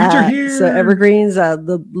 Evergreens are here. So evergreens,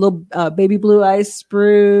 the little baby blue eyes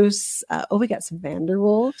spruce. We got some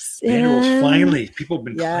Vanderwolfs. Vanderwolfs, finally. People have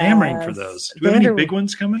been clamoring for those. Do we have any big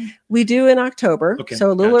ones coming? We do in October. Okay, so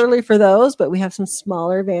a little early for those, but we have some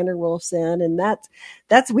smaller Vanderwolfs in. And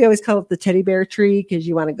that's we always call it the teddy bear tree because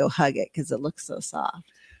you want to go hug it because it looks so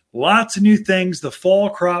soft. Lots of new things. The fall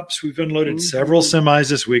crops, we've unloaded several semis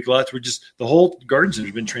this week. The whole garden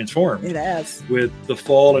center's been transformed. It has. With the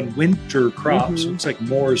fall and winter crops. Looks like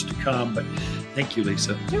more is to come, but thank you,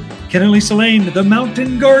 Lisa. Yep. Ken and Lisa Lane, the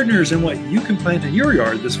Mountain Gardeners, and what you can plant in your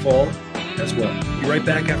yard this fall as well. Be right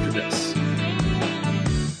back after this.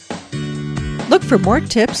 Look for more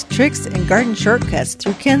tips, tricks, and garden shortcuts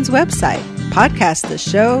through Ken's website. Podcast the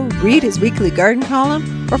show, read his weekly garden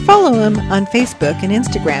column, or follow him on Facebook and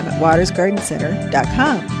Instagram at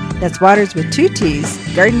watersgardencenter.com. That's Waters with 2 T's,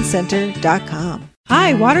 gardencenter.com.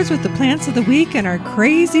 Hi, Waters with the plants of the week and our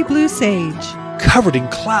crazy blue sage. Covered in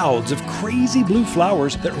clouds of crazy blue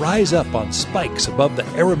flowers that rise up on spikes above the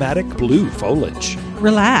aromatic blue foliage.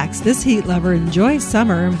 Relax, this heat lover enjoys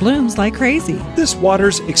summer and blooms like crazy. This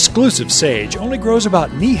Waters exclusive sage only grows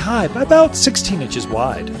about knee-high by about 16 inches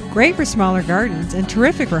wide. Great for smaller gardens and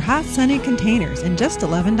terrific for hot, sunny containers and just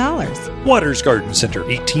 $11. Waters Garden Center,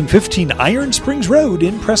 1815 Iron Springs Road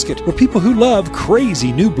in Prescott, where people who love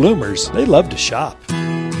crazy new bloomers, they love to shop.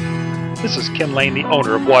 This is Ken Lane, the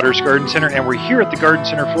owner of Waters Garden Center, and we're here at the Garden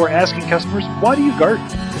Center floor asking customers, why do you garden?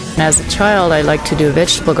 As a child, I liked to do a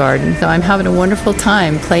vegetable garden, so I'm having a wonderful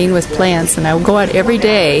time playing with plants, and I will go out every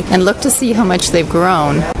day and look to see how much they've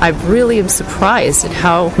grown. I really am surprised at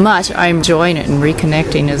how much I'm enjoying it and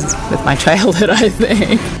reconnecting with my childhood, I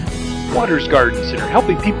think. Waters Garden Center,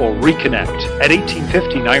 helping people reconnect at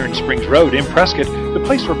 1815 Iron Springs Road in Prescott, the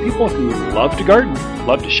place where people who love to garden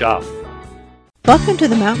love to shop. Welcome to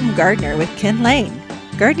the Mountain Gardener with Ken Lane.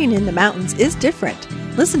 Gardening in the mountains is different.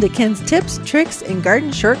 Listen to Ken's tips, tricks, and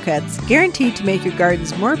garden shortcuts guaranteed to make your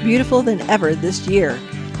gardens more beautiful than ever this year.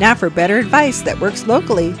 Now for better advice that works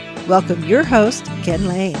locally, welcome your host, Ken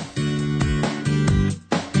Lane.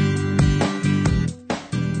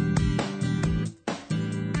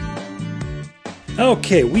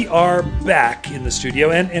 Okay, we are back in the studio,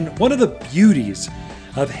 and one of the beauties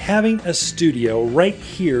of having a studio right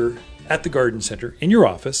here at the Garden Center in your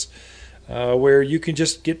office, where you can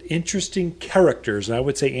just get interesting characters. And I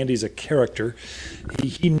would say Andy's a character.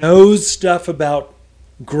 He knows stuff about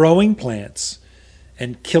growing plants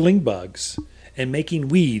and killing bugs and making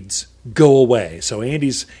weeds go away. So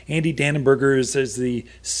Andy Dannenberger is the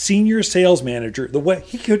senior sales manager.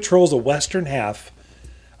 He controls the western half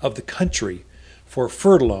of the country for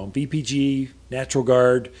Fertilome, VPG, Natural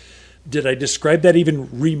Guard. Did I describe that even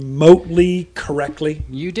remotely correctly?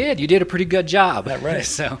 You did. You did a pretty good job. That right.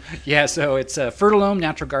 So it's Fertilome,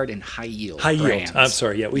 Natural Guard, and High Yield. High Yield. Brands. I'm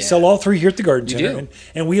sorry. Yeah, we sell all three here at the Garden Center. You do.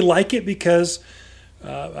 And we like it because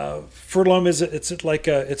Fertilome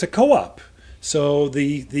it's a co-op. So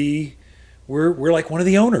we're like one of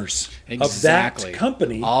the owners of that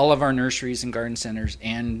company. All of our nurseries and garden centers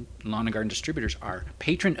and lawn and garden distributors are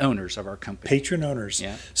patron owners of our company. Patron owners.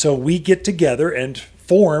 Yeah. So we get together and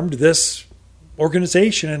formed this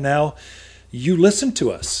organization, and now you listen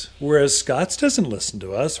to us, whereas Scott's doesn't listen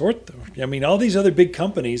to us. All these other big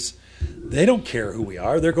companies, they don't care who we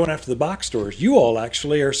are. They're going after the box stores. You all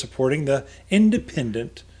actually are supporting the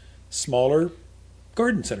independent, smaller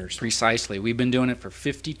garden centers. Precisely. We've been doing it for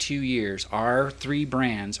 52 years. Our 3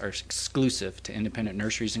 brands are exclusive to independent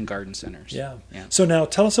nurseries and garden centers. Yeah. So now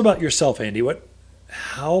tell us about yourself, Andy.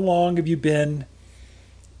 How long have you been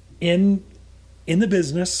in the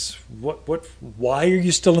business? Why are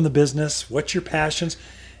you still in the business? What's your passions?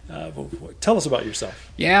 Tell us about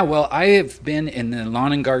yourself. Yeah, well, I have been in the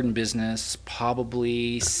lawn and garden business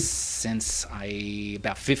probably since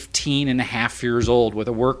about 15 and a half years old with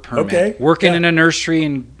a work permit. Working in a nursery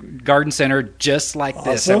and garden center just like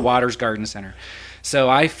this at Waters Garden Center. So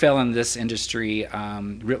I fell in this industry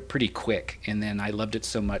pretty quick, and then I loved it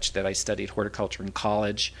so much that I studied horticulture in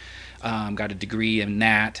college. Got a degree in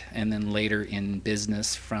that, and then later in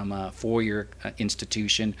business from a 4-year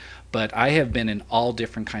institution. But I have been in all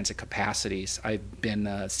different kinds of capacities. I've been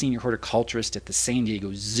a senior horticulturist at the San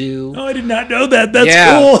Diego Zoo. Oh, I did not know that. That's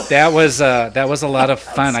cool. that was a lot of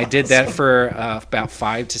fun. I did that for about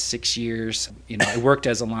 5 to 6 years. I worked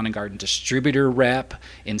as a lawn and garden distributor rep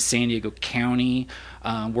in San Diego County.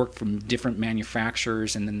 Worked from different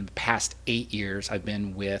manufacturers, and then the past 8 years I've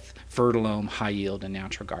been with Fertilome, High Yield, and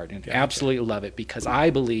Natural Garden. Absolutely love it because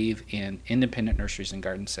I believe in independent nurseries and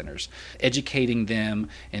garden centers, educating them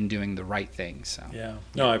and doing the right things. So. Yeah,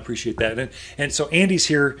 no, I appreciate that. And so Andy's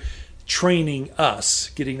here training us,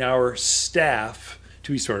 getting our staff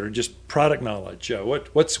to be sort of just product knowledge.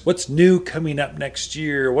 What's new coming up next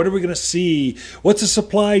year? What are we going to see? What's the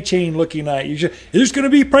supply chain looking like? There's going to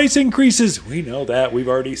be price increases. We know that. We've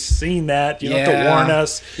already seen that. You don't have to warn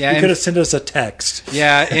us. Yeah, you could have sent us a text.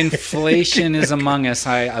 Yeah, inflation is among us.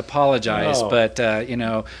 I apologize, but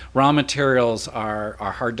raw materials are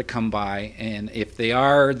hard to come by, and if they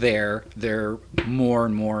are there, they're more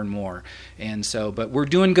and more and more. And so, but we're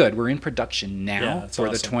doing good. We're in production now for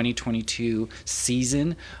the 2022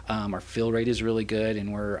 season. Our fill rate is really good,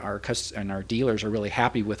 and our dealers are really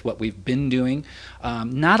happy with what we've been doing.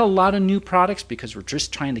 Not a lot of new products because we're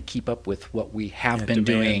just trying to keep up with what we have been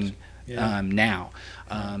doing now.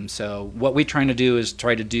 So what we're trying to do is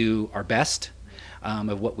try to do our best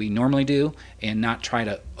of what we normally do, and not try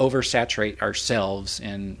to oversaturate ourselves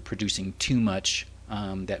in producing too much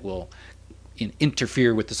that will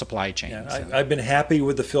interfere with the supply chain. Yeah, I've been happy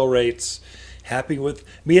with the fill rates. Happy with,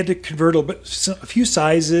 we had to convert a few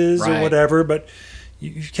sizes or whatever, but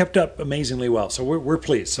you've kept up amazingly well. So we're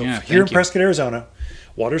pleased. So here in Prescott, Arizona,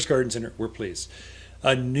 Waters Garden Center, we're pleased.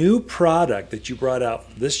 A new product that you brought out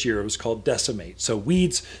this year was called Decimate. So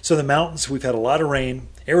weeds, so the mountains, we've had a lot of rain.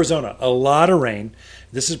 Arizona, a lot of rain.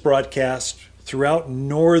 This is broadcast throughout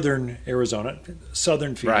northern Arizona,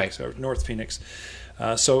 southern Phoenix, or North Phoenix.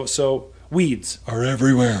 So weeds are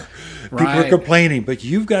everywhere. People are complaining, but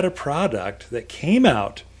you've got a product that came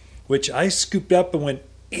out, which I scooped up and went,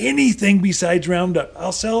 anything besides Roundup.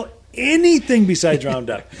 I'll sell anything besides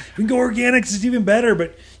Roundup. If we can go organics, it's even better,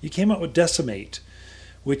 but you came out with Decimate,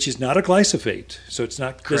 which is not a glyphosate. So it's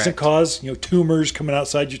not, doesn't cause tumors coming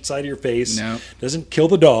outside your side of your face. No. Doesn't kill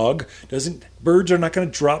the dog. Birds are not going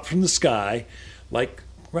to drop from the sky like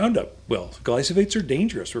Roundup will. Glyphosates are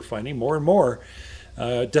dangerous. We're finding more and more.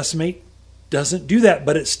 Decimate doesn't do that,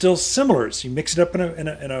 but it's still similar. So you mix it up in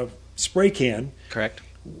a spray can. Correct.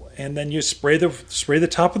 And then you spray the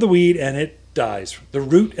top of the weed, and it dies, the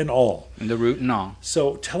root and all.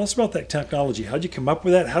 So tell us about that technology. How'd you come up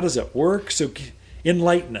with that? How does it work? So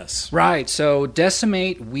enlighten us. Right. So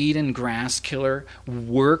Decimate weed and grass killer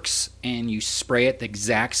works, and you spray it the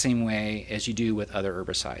exact same way as you do with other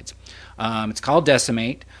herbicides. It's called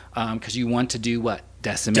Decimate because you want to do what?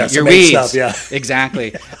 Decimate your weeds. Stuff, yeah.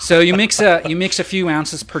 Exactly. So you mix a few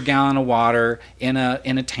ounces per gallon of water in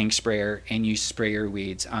a tank sprayer, and you spray your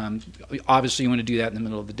weeds. Obviously, you want to do that in the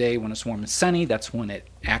middle of the day when it's warm and sunny. That's when it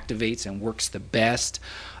activates and works the best.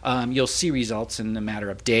 You'll see results in a matter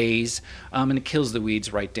of days, and it kills the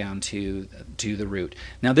weeds right down to the root.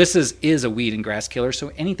 Now, this is a weed and grass killer,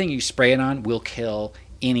 so anything you spray it on will kill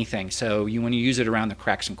anything. So you want to use it around the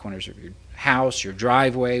cracks and corners of your house, your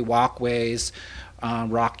driveway, walkways,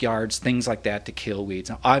 rock yards, things like that to kill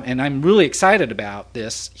weeds. And I'm really excited about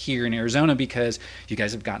this here in Arizona because you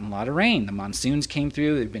guys have gotten a lot of rain. The monsoons came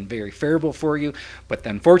through. They've been very favorable for you. But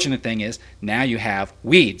the unfortunate thing is now you have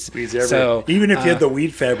weeds. Weeds everywhere. So, even if you had the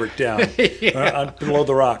weed fabric down below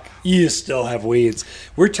the rock, you still have weeds.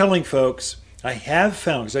 We're telling folks, I have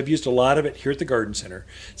found, because I've used a lot of it here at the garden center,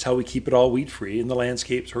 it's how we keep it all weed-free in the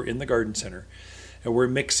landscapes or in the garden center. And we're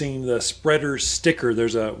mixing the spreader sticker.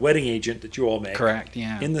 There's a wetting agent that you all make. Correct,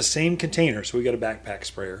 yeah. In the same container. So we got a backpack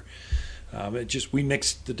sprayer. We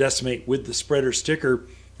mixed the Decimate with the spreader sticker,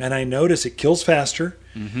 and I notice it kills faster.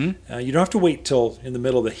 Mm-hmm. You don't have to wait till in the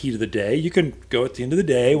middle of the heat of the day. You can go at the end of the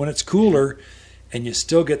day when it's cooler, and you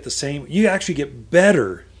still get the same. You actually get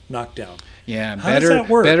better knockdown. Yeah, How does that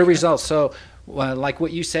work? Better results. So, like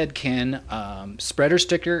what you said, Ken, spreader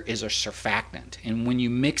sticker is a surfactant, and when you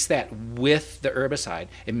mix that with the herbicide,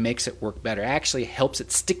 it makes it work better. It actually helps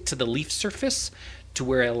it stick to the leaf surface to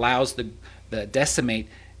where it allows the Decimate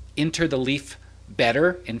enter the leaf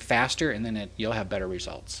better and faster, and then you'll have better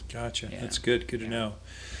results. Gotcha. Yeah. That's good. Good to know.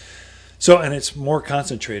 So, and it's more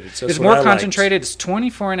concentrated. So it's more concentrated. It's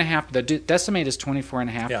 24.5. The Decimate is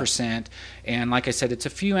 24.5%, and like I said, it's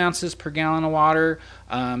a few ounces per gallon of water.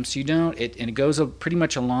 So you don't. It goes pretty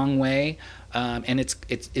much a long way. And it's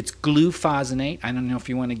glufosinate. I don't know if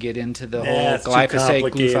you want to get into the whole glyphosate,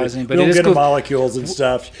 glufosinate, but we don't it is get the molecules and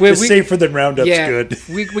stuff. It's safer than Roundup's good.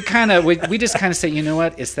 We just kind of say, you know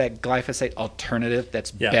what? It's that glyphosate alternative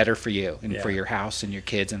that's better for you and for your house and your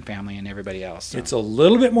kids and family and everybody else. So. It's a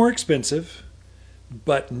little bit more expensive,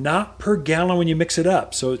 but not per gallon when you mix it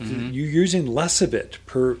up. So you're using less of it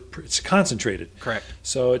per. It's concentrated. Correct.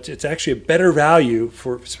 So it's actually a better value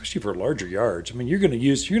especially for larger yards. I mean, you're not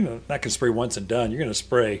going to spray once and done. You're going to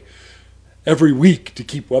spray every week to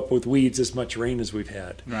keep up with weeds as much rain as we've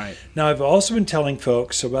had. Right. Now, I've also been telling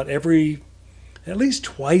folks about at least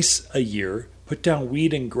twice a year, put down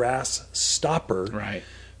weed and grass stopper. Right.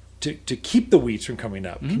 to keep the weeds from coming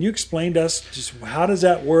up. Can you explain to us just how does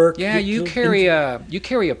that work? Yeah, you carry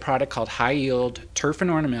a product called High Yield Turf and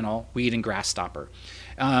Ornamental Weed and Grass Stopper.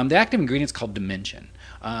 The active ingredient is called Dimension.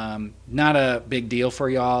 Not a big deal for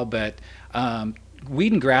y'all, but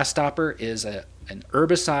Weed and Grass Stopper is an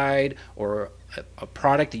herbicide or a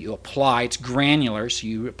product that you apply. It's granular, so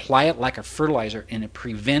you apply it like a fertilizer, and it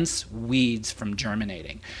prevents weeds from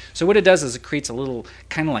germinating. So what it does is it creates a little,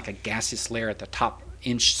 kind of like a gaseous layer at the top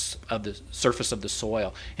inch of the surface of the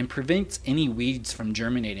soil and prevents any weeds from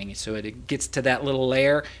germinating. So it gets to that little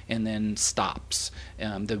layer and then stops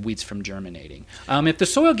the weeds from germinating. If the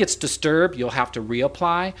soil gets disturbed, you'll have to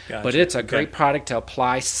reapply, but it's a great product to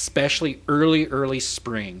apply, especially early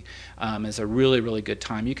spring. Is a really, really good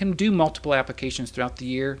time. You can do multiple applications throughout the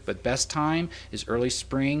year, but best time is early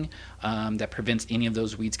spring. That prevents any of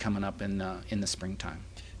those weeds coming up in the springtime.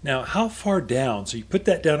 Now, how far down? So you put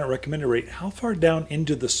that down at recommended rate. How far down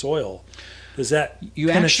into the soil does that You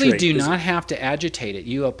actually do not have to agitate it.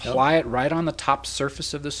 You apply it right on the top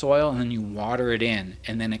surface of the soil, and then you water it in,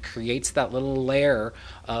 and then it creates that little layer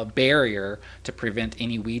of barrier to prevent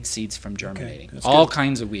any weed seeds from germinating. All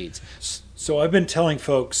kinds of weeds. So I've been telling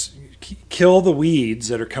folks, kill the weeds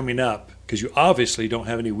that are coming up, because you obviously don't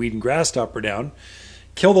have any weed and grass stopper down.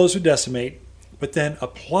 Kill those with Decimate, but then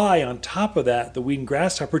apply on top of that the weed and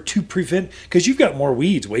grass stopper to prevent, because you've got more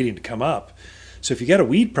weeds waiting to come up. So if you got a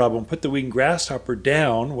weed problem, put the weed and grass stopper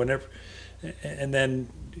down whenever, and then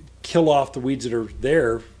kill off the weeds that are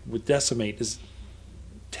there with Decimate. Is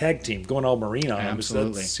tag team going all marine on them.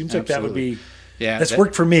 Absolutely. That seems like that would be. Yeah, that's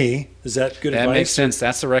worked for me. Is that good advice? That makes sense.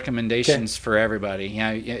 That's the recommendations for everybody.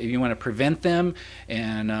 You want to prevent them,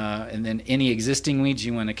 and then any existing weeds,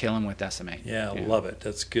 you want to kill them with Decimate. Yeah, love it.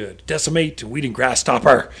 That's good. Decimate, weed and grass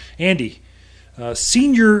stopper. Andy,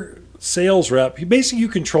 senior sales rep. You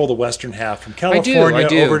control the western half from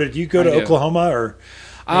California over to. Do you go to Oklahoma or?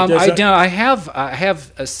 I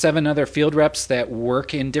have 7 other field reps that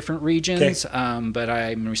work in different regions, but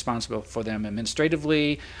I'm responsible for them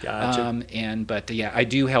administratively. Gotcha. I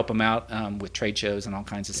do help them out with trade shows and all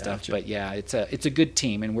kinds of stuff. But yeah, it's a good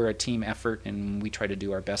team, and we're a team effort, and we try to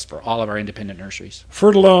do our best for all of our independent nurseries.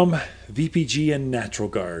 Fertilome, VPG, and Natural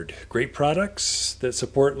Guard, great products that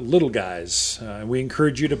support little guys. We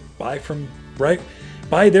encourage you to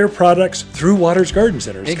buy their products through Waters Garden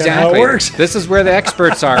Center. It's exactly kind of how it works. This is where the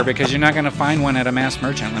experts are, because you're not going to find one at a mass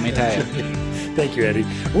merchant, let me tell you. Thank you, Eddie.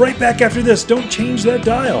 Right back after this. Don't change that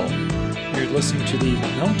dial. You're listening to the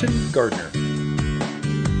Mountain Gardener.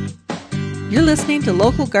 You're listening to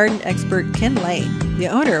local garden expert Ken Lane, the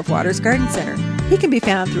owner of Waters Garden Center. He can be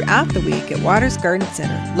found throughout the week at Waters Garden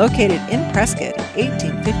Center, located in Prescott at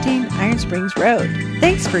 1815 Iron Springs Road.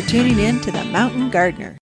 Thanks for tuning in to the Mountain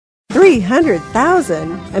Gardener.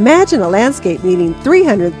 300,000? Imagine a landscape needing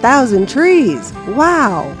 300,000 trees.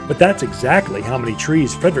 Wow. But that's exactly how many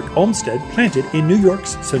trees Frederick Olmsted planted in New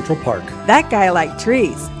York's Central Park. That guy liked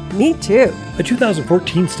trees. Me too. A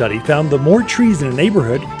 2014 study found the more trees in a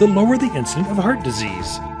neighborhood, the lower the incidence of heart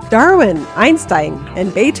disease. Darwin, Einstein,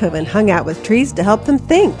 and Beethoven hung out with trees to help them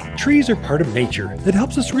think. Trees are part of nature that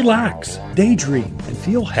helps us relax, daydream, and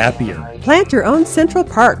feel happier. Plant your own Central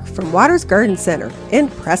Park from Waters Garden Center in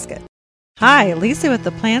Prescott. Hi, Lisa with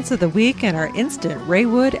the plants of the week and our instant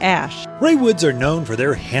Raywood ash. Raywoods are known for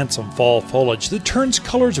their handsome fall foliage that turns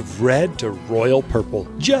colors of red to royal purple.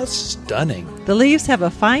 Just stunning. The leaves have a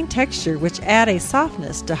fine texture which add a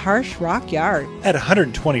softness to harsh rock yard. At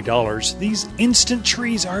 $120, these instant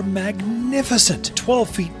trees are magnificent. 12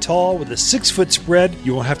 feet tall with a 6-foot spread.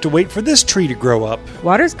 You won't have to wait for this tree to grow up.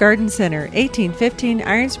 Waters Garden Center, 1815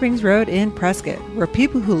 Iron Springs Road in Prescott, where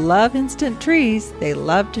people who love instant trees, they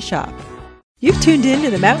love to shop. You've tuned in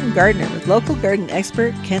to the Mountain Gardener with local garden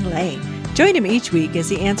expert Ken Lane. Join him each week as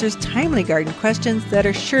he answers timely garden questions that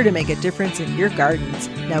are sure to make a difference in your gardens.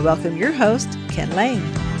 Now welcome your host, Ken Lane.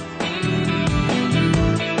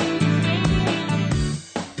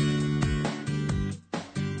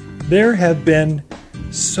 There have been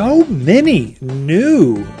so many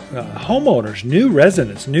new homeowners, new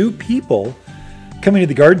residents, new people coming to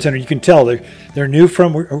the garden center. You can tell they're new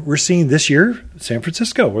from, we're seeing this year, San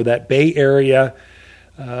Francisco, or that Bay Area,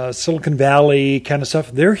 Silicon Valley kind of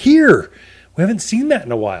stuff. They're here. We haven't seen that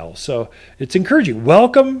in a while. So it's encouraging.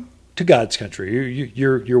 Welcome to God's country.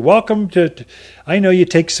 You're welcome to, I know you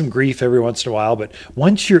take some grief every once in a while, but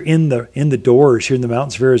once you're in the doors here in the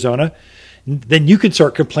mountains of Arizona, then you can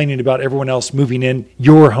start complaining about everyone else moving in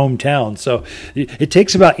your hometown. So it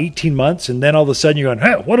takes about 18 months, and then all of a sudden you're going,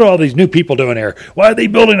 hey, what are all these new people doing here? Why are they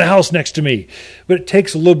building a house next to me? But it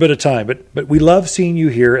takes a little bit of time. But we love seeing you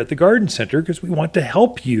here at the Garden Center because we want to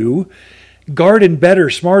help you garden better,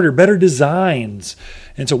 smarter, better designs.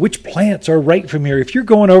 And so which plants are right from here? If you're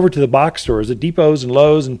going over to the box stores, the Depots and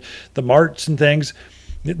Lowe's and the Marts and things,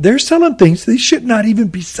 they're selling things they should not even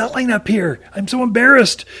be selling up here. I'm so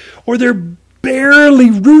embarrassed. Or they're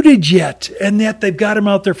barely rooted yet, and yet they've got them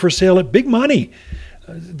out there for sale at big money.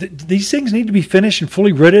 These things need to be finished and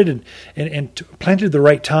fully rooted and planted at the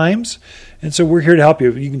right times. And so we're here to help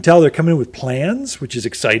you. You can tell they're coming in with plans, which is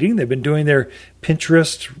exciting. They've been doing their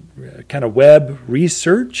Pinterest kind of web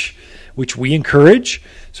research, which we encourage.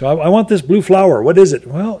 So I want this blue flower. What is it?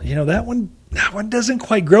 Well, that one doesn't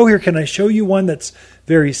quite grow here. Can I show you one that's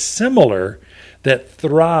very similar that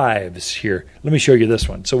thrives here? Let me show you this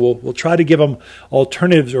one. So we'll try to give them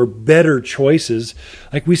alternatives or better choices.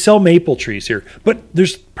 Like we sell maple trees here, but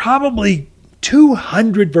there's probably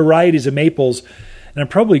 200 varieties of maples, and I'm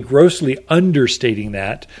probably grossly understating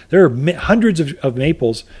that. There are hundreds of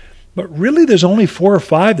maples, but really there's only 4 or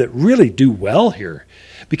 5 that really do well here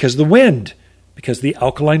because of the wind, because of the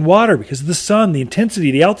alkaline water, because of the sun, the intensity,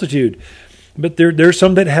 the altitude. But there's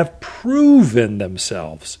some that have proven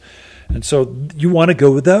themselves. And so you want to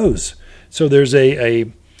go with those. So there's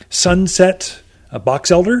a sunset, a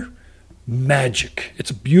box elder, magic.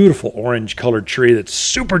 It's a beautiful orange colored tree that's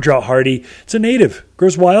super drought hardy. It's a native,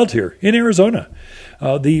 grows wild here in Arizona.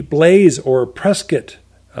 The blaze or Prescott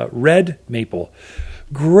red maple,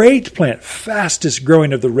 great plant, fastest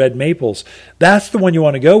growing of the red maples. That's the one you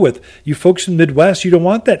want to go with. You folks in the Midwest, you don't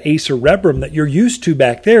want that Acer rubrum that you're used to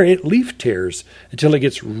back there. It leaf tears until it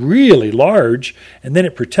gets really large, and then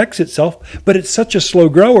it protects itself. But it's such a slow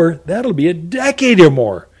grower, that'll be a decade or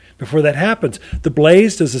more before that happens. The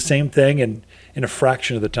blaze does the same thing in a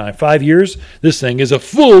fraction of the time. 5 years, this thing is a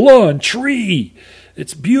full-on tree.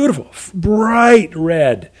 It's beautiful, bright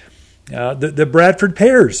red. The Bradford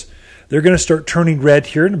pears, they're going to start turning red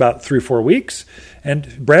here in about 3 or 4 weeks.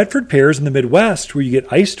 And Bradford pears in the Midwest, where you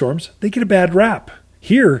get ice storms, they get a bad rap.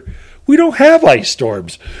 Here, we don't have ice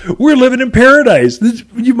storms. We're living in paradise.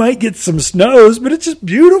 You might get some snows, but it's just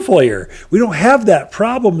beautiful here. We don't have that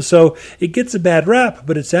problem, so it gets a bad rap,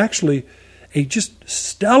 but it's actually a just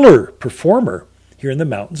stellar performer here in the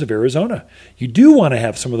mountains of Arizona. You do want to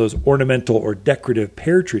have some of those ornamental or decorative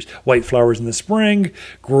pear trees. White flowers in the spring,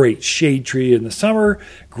 great shade tree in the summer,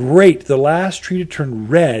 great the last tree to turn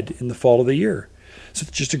red in the fall of the year. So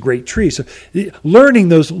it's just a great tree. So learning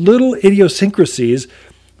those little idiosyncrasies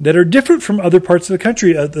that are different from other parts of the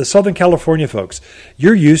country, the Southern California folks.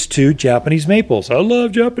 You're used to Japanese maples. I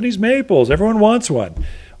love Japanese maples. Everyone wants one.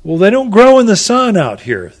 Well, they don't grow in the sun out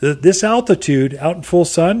here. This altitude, out in full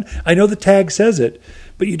sun, I know the tag says it,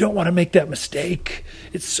 but you don't want to make that mistake.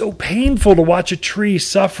 It's so painful to watch a tree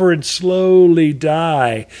suffer and slowly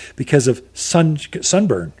die because of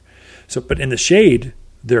sunburn. But in the shade,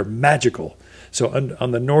 they're magical. So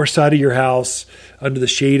on the north side of your house, under the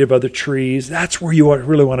shade of other trees, that's where you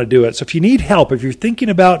really want to do it. So if you need help, if you're thinking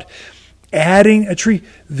about adding a tree,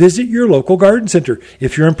 visit your local garden center.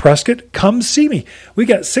 If you're in Prescott, come see me. We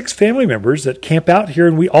got 6 family members that camp out here,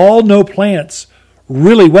 and we all know plants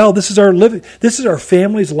really well. This is our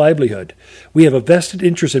family's livelihood. We have a vested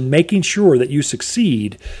interest in making sure that you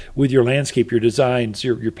succeed with your landscape, your designs,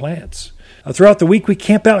 your plants. Throughout the week, we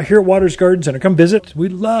camp out here at Waters Garden Center. Come visit. We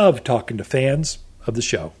love talking to fans of the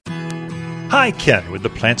show. Hi, Ken, with the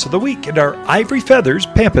plants of the week and our Ivory Feathers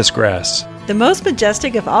pampas grass. The most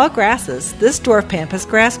majestic of all grasses, this dwarf pampas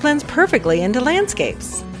grass blends perfectly into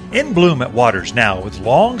landscapes. In bloom at Waters now, with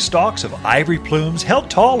long stalks of ivory plumes held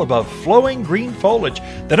tall above flowing green foliage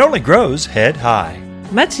that only grows head high.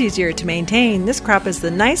 Much easier to maintain, this crop is the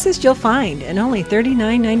nicest you'll find, and only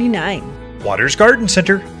 $39.99. Waters Garden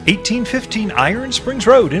Center, 1815 Iron Springs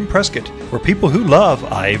Road in Prescott, where people who love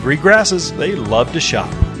ivory grasses, they love to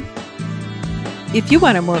shop. If you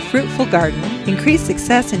want a more fruitful garden, increase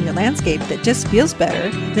success in your landscape that just feels better,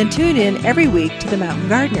 then tune in every week to The Mountain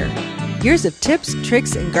Gardener. Years of tips,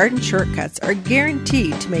 tricks, and garden shortcuts are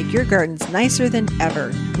guaranteed to make your gardens nicer than ever.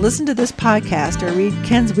 Listen to this podcast or read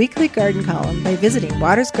Ken's weekly garden column by visiting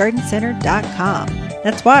watersgardencenter.com.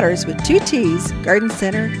 That's Waters with 2 T's,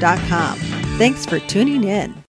 gardencenter.com. Thanks for tuning in.